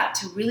 You've got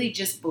to really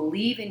just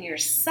believe in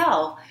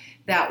yourself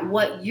that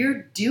what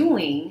you're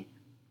doing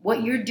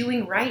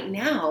right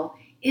now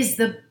is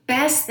the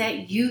best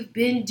that you've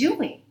been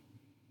doing.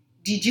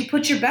 Did you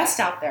put your best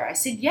out there? I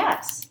said,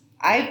 yes.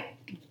 I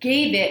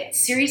gave it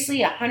seriously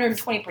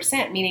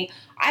 120%, meaning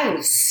I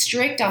was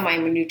strict on my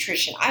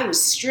nutrition. I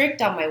was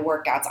strict on my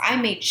workouts. I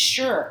made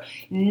sure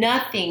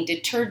nothing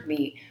deterred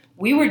me.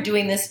 We were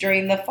doing this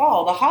during the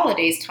fall, the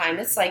holidays time.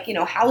 It's like,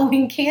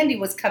 Halloween candy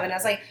was coming. I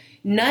was like,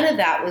 none of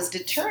that was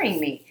deterring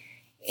me.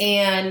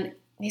 And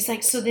he's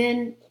like, so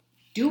then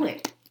do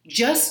it.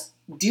 Just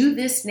do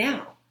this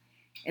now.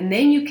 And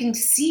then you can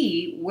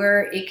see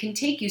where it can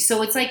take you.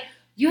 So it's like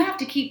you have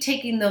to keep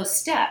taking those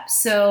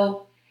steps.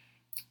 So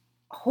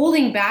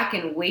holding back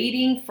and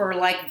waiting for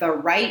like the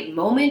right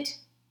moment,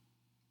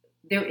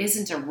 there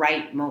isn't a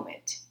right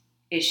moment.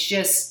 It's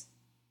just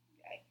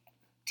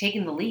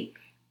taking the leap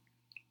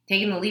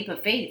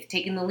of faith,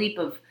 taking the leap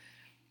of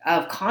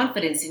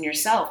confidence in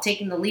yourself,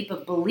 taking the leap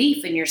of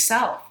belief in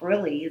yourself.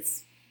 Really,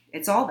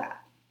 it's all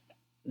that.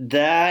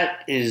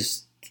 That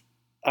is,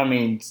 I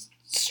mean,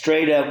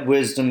 straight up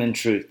wisdom and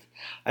truth.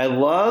 I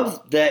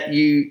love that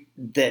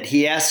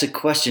he asked a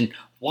question,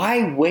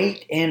 why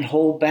wait and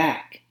hold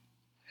back?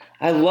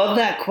 I love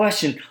that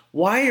question.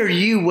 Why are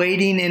you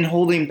waiting and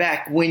holding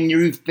back when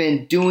you've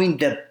been doing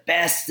the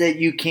best that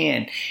you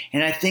can?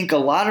 And I think a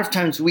lot of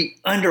times we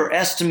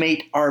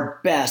underestimate our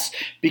best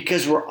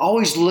because we're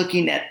always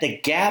looking at the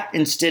gap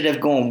instead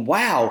of going,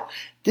 wow,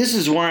 this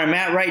is where I'm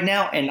at right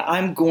now, and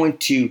I'm going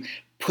to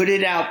put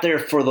it out there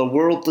for the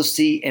world to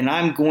see, and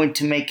I'm going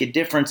to make a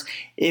difference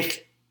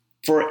if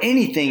for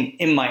anything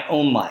in my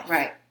own life.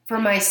 Right. For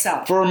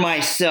myself.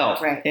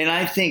 Right. And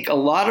I think a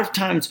lot of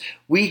times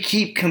we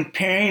keep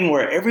comparing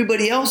where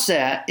everybody else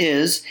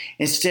is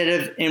instead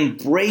of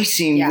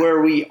embracing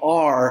where we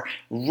are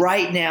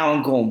right now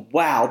and going,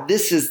 wow,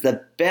 this is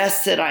the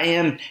best that I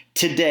am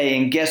today.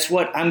 And guess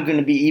what? I'm going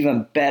to be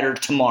even better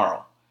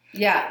tomorrow.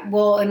 Yeah.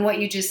 Well, and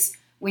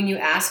when you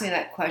ask me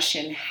that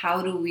question,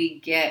 how do we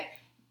get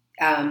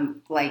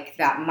like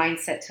that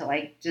mindset to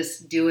like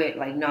just do it,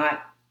 like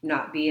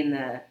not be in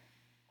the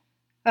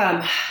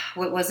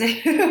what was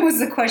it? It was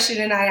the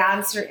question, and I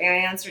answered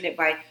it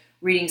by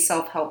reading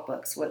self-help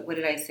books. What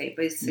did I say?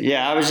 Basically,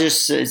 yeah, I was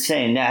just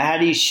saying, now, how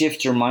do you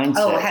shift your mindset?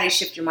 Oh, how do you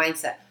shift your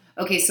mindset?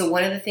 Okay, so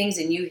one of the things,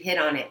 and you hit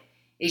on it,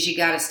 is you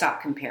got to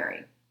stop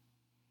comparing.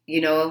 You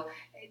know,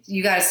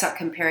 you got to stop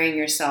comparing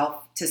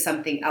yourself to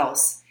something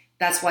else.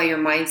 That's why your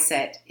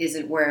mindset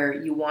isn't where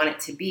you want it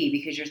to be,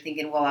 because you're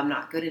thinking, well, I'm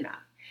not good enough.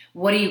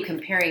 What are you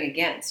comparing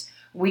against?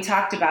 We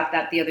talked about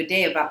that the other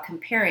day, about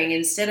comparing.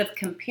 Instead of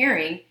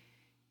comparing,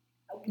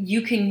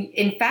 you can,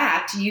 in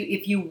fact,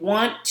 if you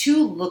want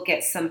to look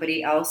at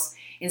somebody else,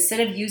 instead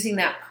of using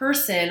that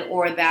person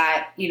or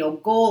that,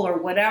 goal or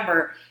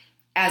whatever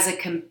as a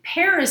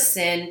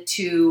comparison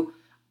to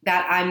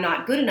that I'm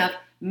not good enough,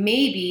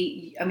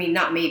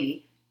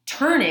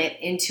 turn it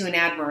into an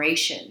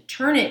admiration.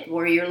 Turn it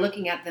where you're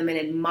looking at them and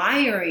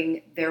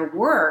admiring their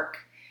work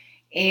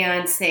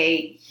and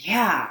say,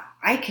 yeah,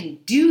 I can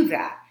do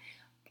that.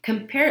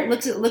 Compare it.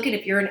 Look at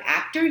if you're an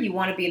actor, you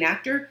want to be an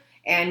actor,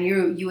 and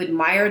you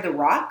admire The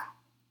Rock,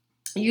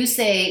 you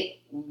say,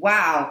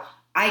 wow,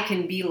 I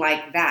can be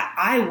like that.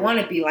 I want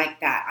to be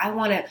like that.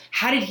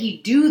 How did he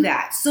do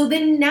that? So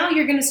then now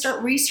you're going to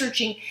start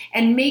researching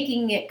and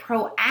making it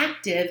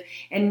proactive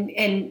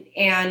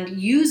and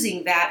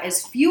using that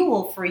as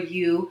fuel for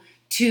you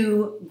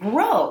to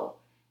grow,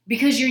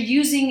 because you're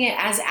using it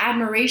as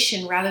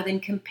admiration rather than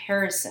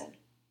comparison.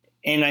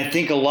 And I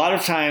think a lot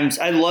of times,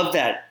 I love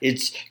that.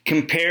 It's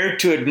compare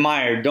to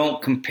admire,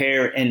 don't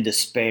compare and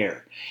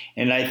despair.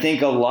 And I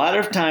think a lot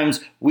of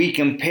times we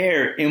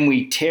compare and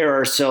we tear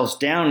ourselves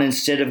down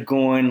instead of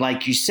going,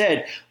 like you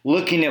said,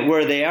 looking at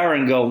where they are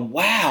and go,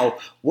 wow,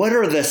 what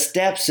are the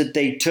steps that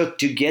they took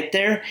to get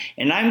there?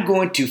 And I'm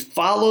going to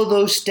follow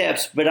those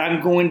steps, but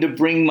I'm going to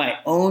bring my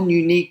own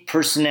unique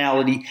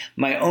personality,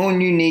 my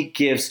own unique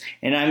gifts,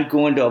 and I'm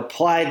going to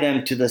apply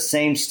them to the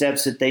same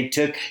steps that they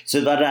took so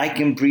that I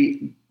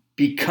can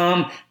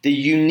become the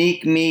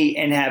unique me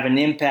and have an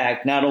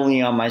impact not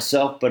only on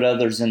myself but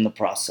others in the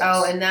process.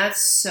 Oh, and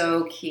that's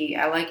so key.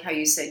 I like how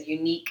you said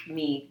unique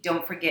me.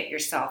 Don't forget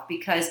yourself,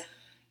 because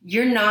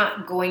you're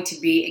not going to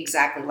be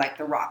exactly like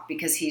The Rock,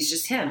 because he's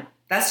just him.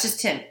 That's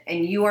just him,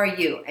 and you are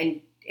you.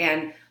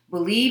 And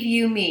believe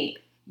you me,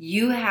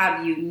 you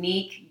have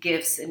unique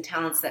gifts and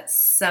talents that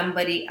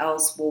somebody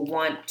else will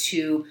want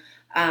to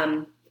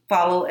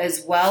follow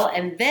as well.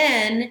 And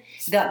then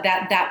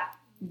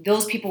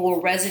those people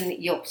will resonate.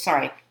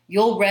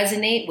 You'll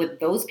resonate with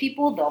those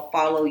people. They'll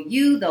follow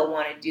you. They'll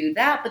want to do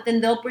that, but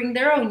then they'll bring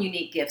their own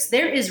unique gifts.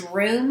 There is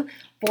room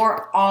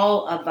for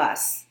all of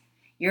us.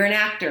 You're an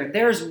actor.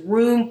 There's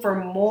room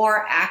for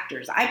more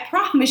actors. I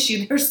promise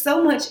you, there's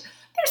so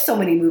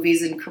many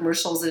movies and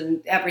commercials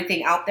and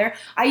everything out there.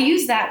 I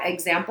use that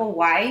example.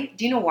 Why?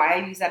 Do you know why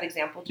I use that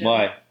example, Jim?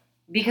 Why?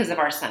 Because of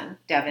our son,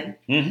 Devin.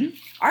 Mm-hmm.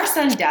 Our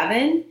son,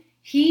 Devin,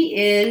 he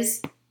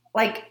is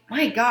like,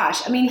 my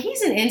gosh,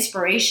 he's an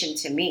inspiration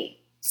to me.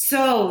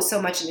 So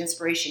much an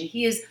inspiration.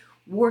 He is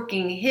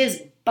working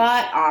his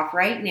butt off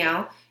right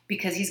now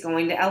because he's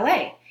going to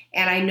LA.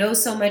 And I know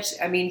so much.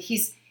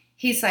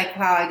 He's like,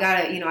 wow, I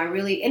gotta, I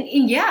really,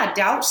 and yeah,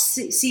 doubt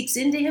seeps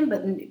into him,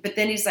 but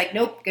then he's like,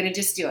 nope, gonna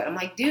just do it. I'm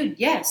like, dude,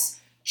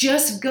 yes,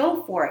 just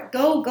go for it.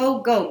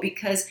 Go,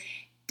 because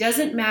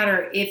doesn't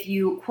matter if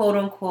you quote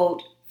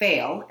unquote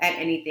fail at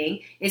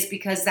anything is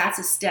because that's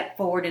a step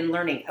forward in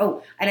learning.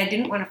 Oh, and I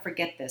didn't want to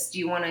forget this. Do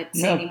you want to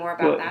say any more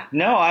about that?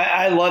 No,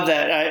 I love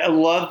that. I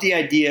love the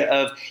idea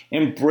of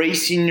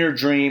embracing your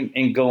dream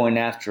and going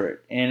after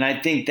it. And I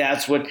think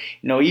that's what,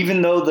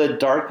 even though the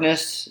dark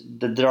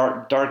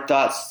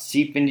thoughts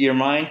seep into your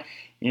mind,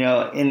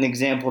 in the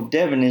example of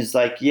Devin is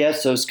like,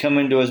 yes, those come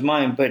into his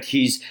mind, but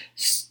he's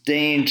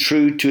staying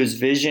true to his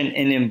vision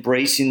and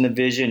embracing the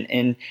vision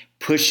and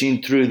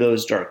pushing through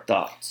those dark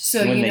thoughts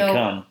when they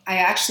come. I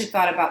actually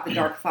thought about the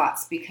dark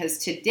thoughts because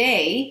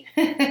today,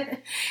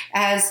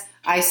 as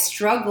I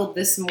struggled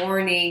this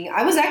morning,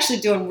 I was actually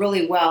doing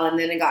really well, and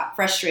then I got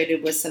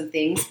frustrated with some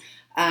things,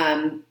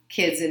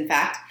 kids, in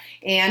fact.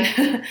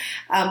 And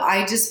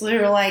I just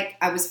literally,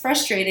 I was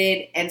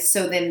frustrated, and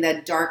so then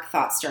the dark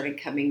thoughts started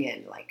coming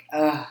in, like,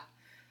 ugh,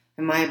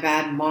 am I a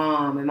bad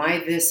mom? Am I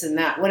this and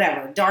that?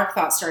 Whatever. Dark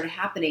thoughts started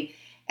happening.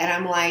 And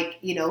I'm like,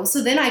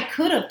 so then I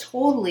could have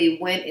totally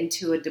went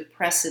into a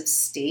depressive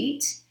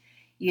state,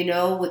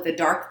 with the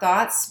dark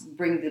thoughts,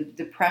 bring the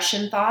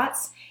depression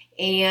thoughts.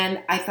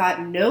 And I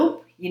thought,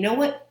 nope,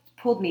 what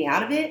pulled me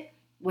out of it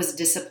was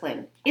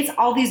discipline. It's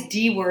all these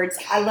D words.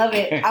 I love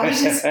it.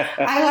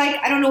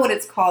 I don't know what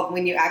it's called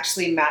when you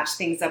actually match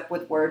things up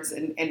with words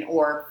and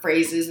or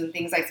phrases and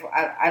things like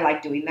that. I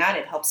like doing that.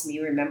 It helps me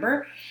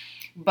remember.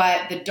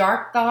 But the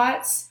dark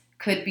thoughts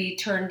could be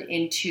turned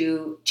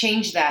into,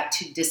 change that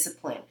to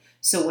discipline.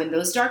 So when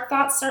those dark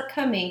thoughts start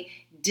coming,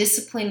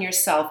 discipline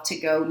yourself to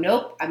go,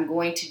 nope, I'm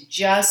going to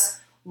just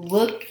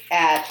look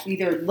at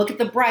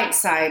the bright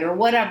side or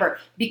whatever,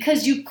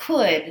 because you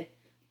could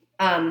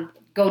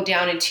go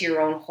down into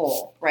your own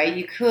hole, right?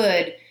 You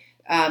could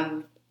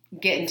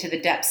get into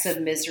the depths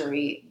of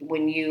misery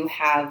when you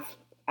have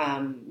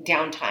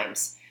down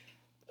times,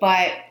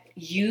 but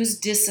use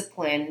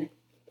discipline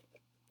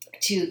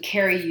to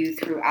carry you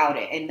throughout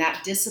it. And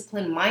that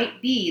discipline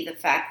might be the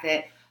fact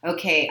that,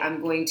 okay, I'm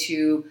going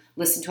to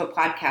listen to a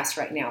podcast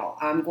right now.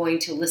 I'm going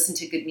to listen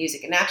to good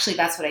music. And actually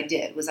that's what I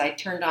did, was I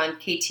turned on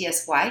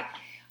KTSY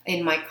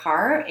in my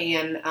car,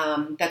 and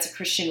that's a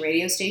Christian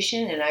radio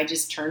station, and I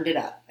just turned it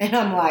up. And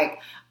I'm like,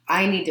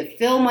 I need to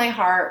fill my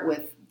heart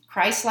with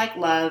Christ-like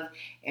love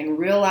and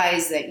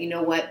realize that,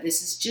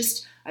 this is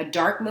just a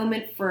dark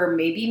moment for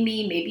maybe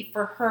me, maybe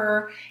for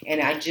her,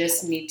 and I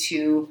just need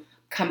to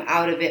come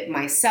out of it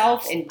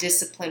myself and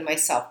discipline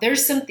myself.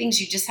 There's some things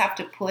you just have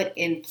to put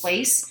in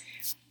place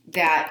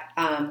that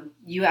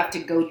you have to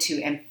go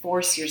to and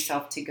force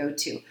yourself to go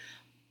to.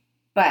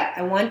 But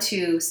I want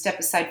to step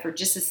aside for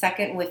just a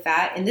second with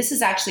that. And this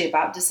is actually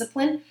about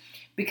discipline,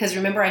 because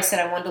remember I said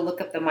I wanted to look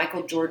up the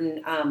Michael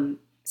Jordan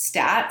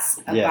stats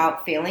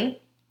about failing.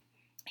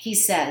 He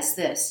says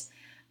this.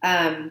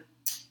 Hold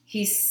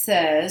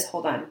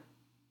on.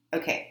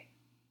 Okay.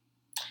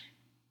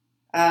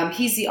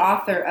 He's the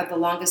author of the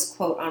longest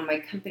quote on my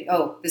company.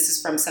 Oh, this is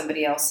from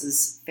somebody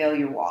else's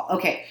failure wall.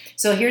 Okay,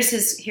 so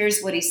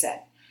here's what he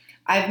said.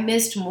 I've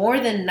missed more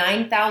than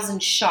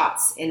 9,000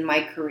 shots in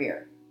my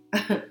career.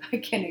 I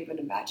can't even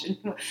imagine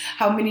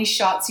how many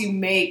shots you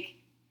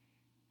make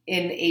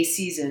in a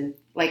season.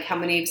 Like how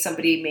many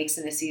somebody makes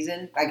in a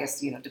season. I guess,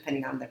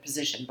 depending on their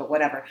position, but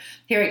whatever.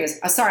 Here he goes.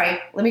 Sorry,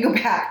 let me go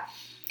back.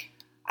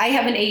 I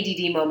have an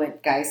ADD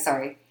moment, guys.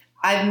 Sorry.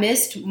 I've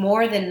missed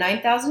more than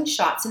 9,000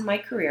 shots in my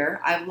career.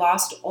 I've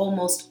lost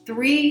almost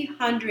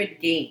 300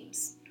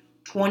 games,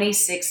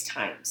 26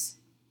 times.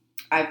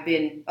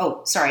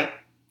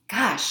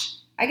 Gosh,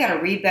 I got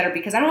to read better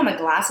because I don't have my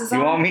glasses on.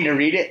 You want me to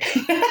read it?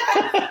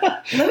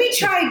 Let me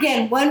try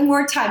again one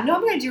more time. No,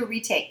 I'm going to do a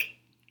retake.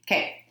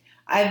 Okay.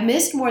 I've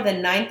missed more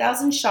than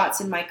 9,000 shots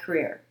in my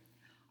career.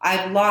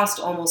 I've lost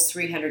almost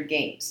 300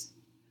 games.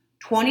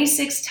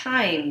 26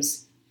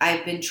 times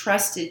I've been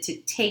trusted to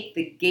take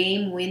the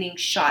game-winning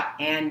shot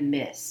and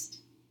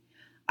missed.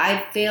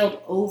 I've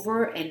failed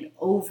over and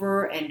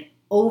over and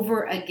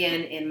over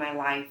again in my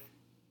life,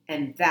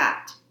 and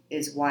that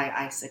is why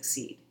I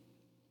succeed.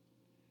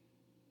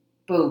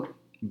 Boom.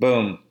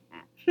 Boom.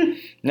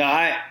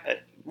 No,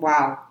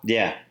 wow.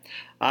 Yeah.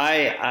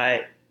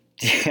 I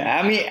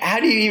mean, how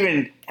do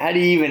you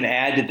even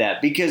add to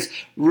that? Because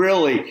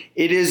really,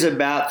 it is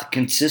about the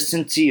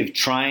consistency of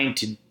trying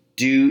to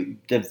do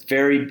the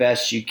very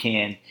best you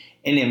can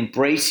and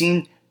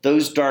embracing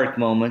those dark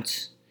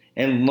moments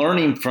and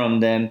learning from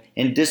them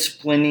and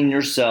disciplining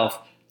yourself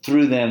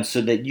through them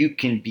so that you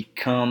can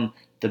become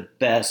the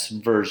best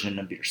version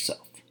of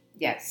yourself.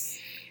 Yes.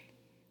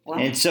 Well.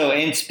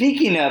 And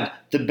speaking of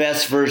the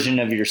best version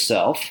of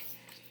yourself,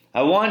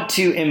 I want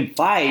to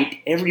invite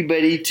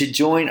everybody to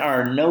join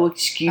our No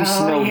Excuse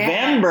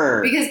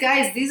November. Yeah. Because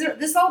guys, this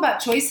is all about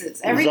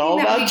choices. Everything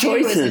that we do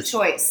is a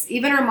choice.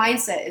 Even our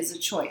mindset is a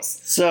choice.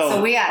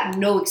 So we got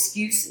no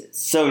excuses.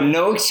 So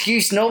No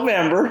Excuse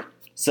November.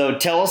 So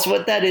tell us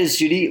what that is,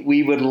 Judy.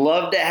 We would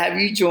love to have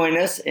you join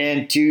us,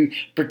 and to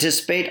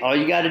participate, all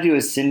you got to do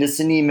is send us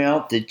an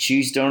email to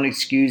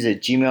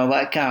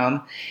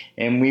choosedon'texcuse@gmail.com,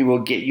 and we will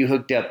get you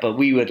hooked up. But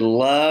we would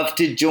love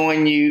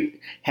to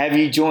have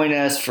you join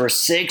us for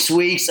 6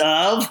 weeks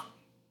of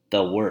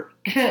the work.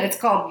 It's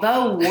called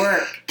The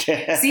Work.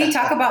 See,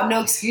 talk about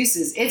no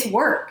excuses. It's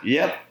work.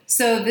 Yep.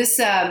 So this,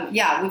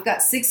 we've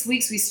got 6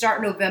 weeks. We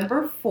start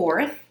November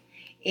 4th,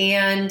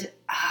 and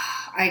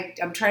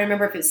I'm trying to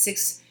remember if it's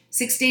six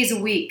days a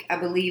week. I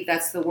believe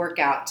that's the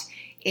workout,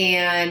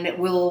 and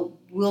we'll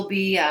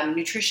be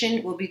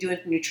nutrition. We'll be doing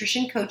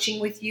nutrition coaching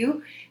with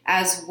you,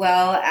 as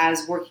well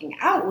as working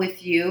out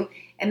with you.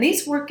 And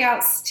these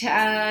workouts,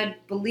 I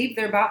believe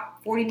they're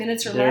about 40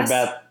 minutes or less.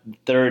 They're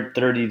about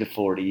 30 to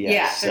 40.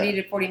 Yes. Yeah,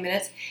 30 to 40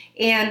 minutes,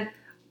 and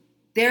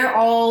they're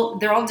all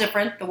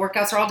different. The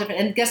workouts are all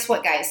different. And guess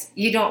what, guys?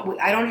 I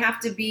don't have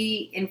to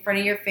be in front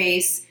of your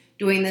face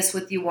doing this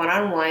with you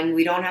one-on-one.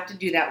 We don't have to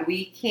do that.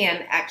 We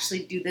can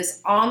actually do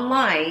this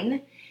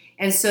online.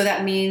 And so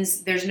that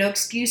means there's no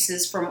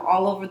excuses from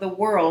all over the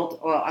world.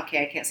 Well,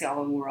 okay, I can't say all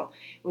over the world.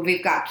 Well,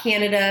 we've got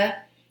Canada.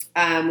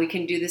 We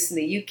can do this in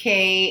the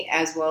UK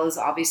as well as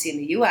obviously in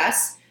the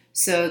US.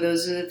 So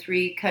those are the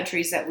 3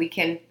 countries that we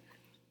can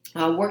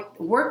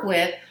work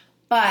with.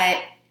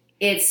 But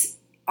it's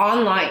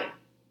online.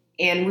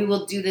 And we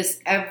will do this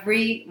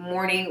every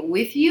morning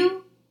with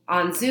you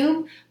on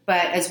Zoom,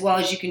 but as well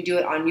as you can do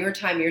it on your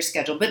time, your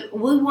schedule. But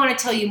we want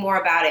to tell you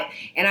more about it.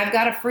 And I've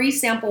got a free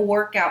sample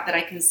workout that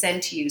I can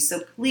send to you.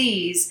 So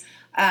please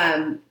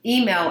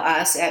email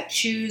us at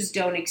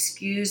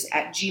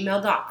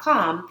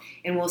choosedon'texcuse@gmail.com,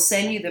 and we'll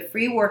send you the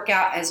free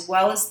workout as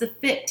well as the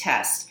fit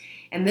test.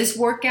 And this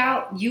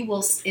workout, you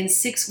will, in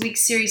 6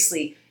 weeks,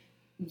 seriously,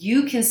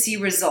 you can see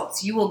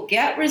results. You will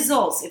get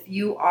results if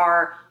you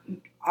are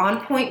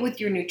on point with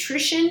your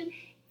nutrition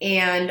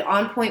and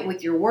on point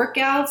with your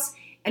workouts.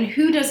 And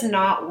who does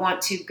not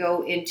want to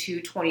go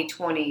into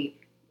 2020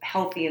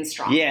 healthy and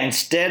strong? Yeah,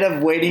 instead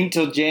of waiting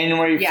till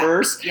January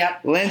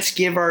 1st, let's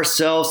give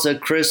ourselves a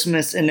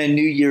Christmas and a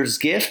New Year's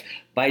gift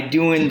by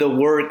doing the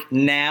work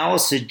now.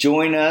 So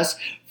join us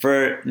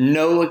for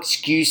No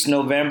Excuse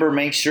November.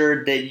 Make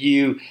sure that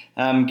you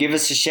give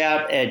us a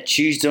shout at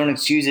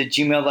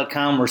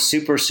choosedon'texcuse@gmail.com. We're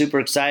super, super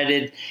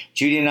excited.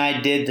 Judy and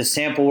I did the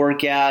sample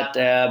workout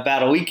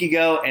about a week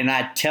ago, and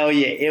I tell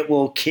you, it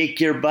will kick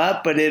your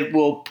butt, but it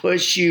will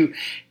push you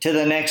to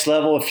the next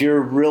level if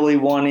you're really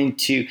wanting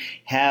to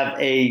have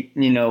a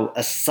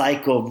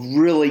cycle of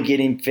really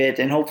getting fit,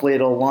 and hopefully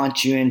it'll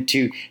launch you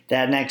into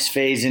that next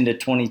phase into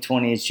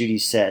 2020, as Judy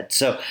said.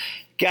 So,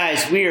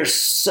 guys, we are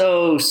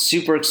so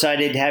super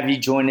excited to have you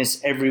join us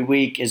every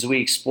week as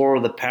we explore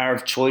the power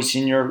of choice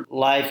in your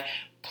life.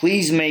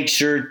 Please make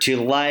sure to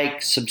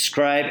like,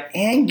 subscribe,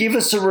 and give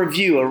us a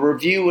review. A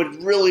review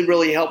would really,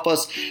 really help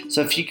us.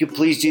 So if you could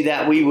please do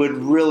that, we would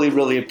really,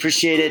 really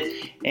appreciate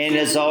it. And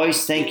as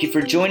always, thank you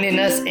for joining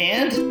us,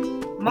 and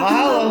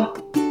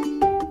mahalo.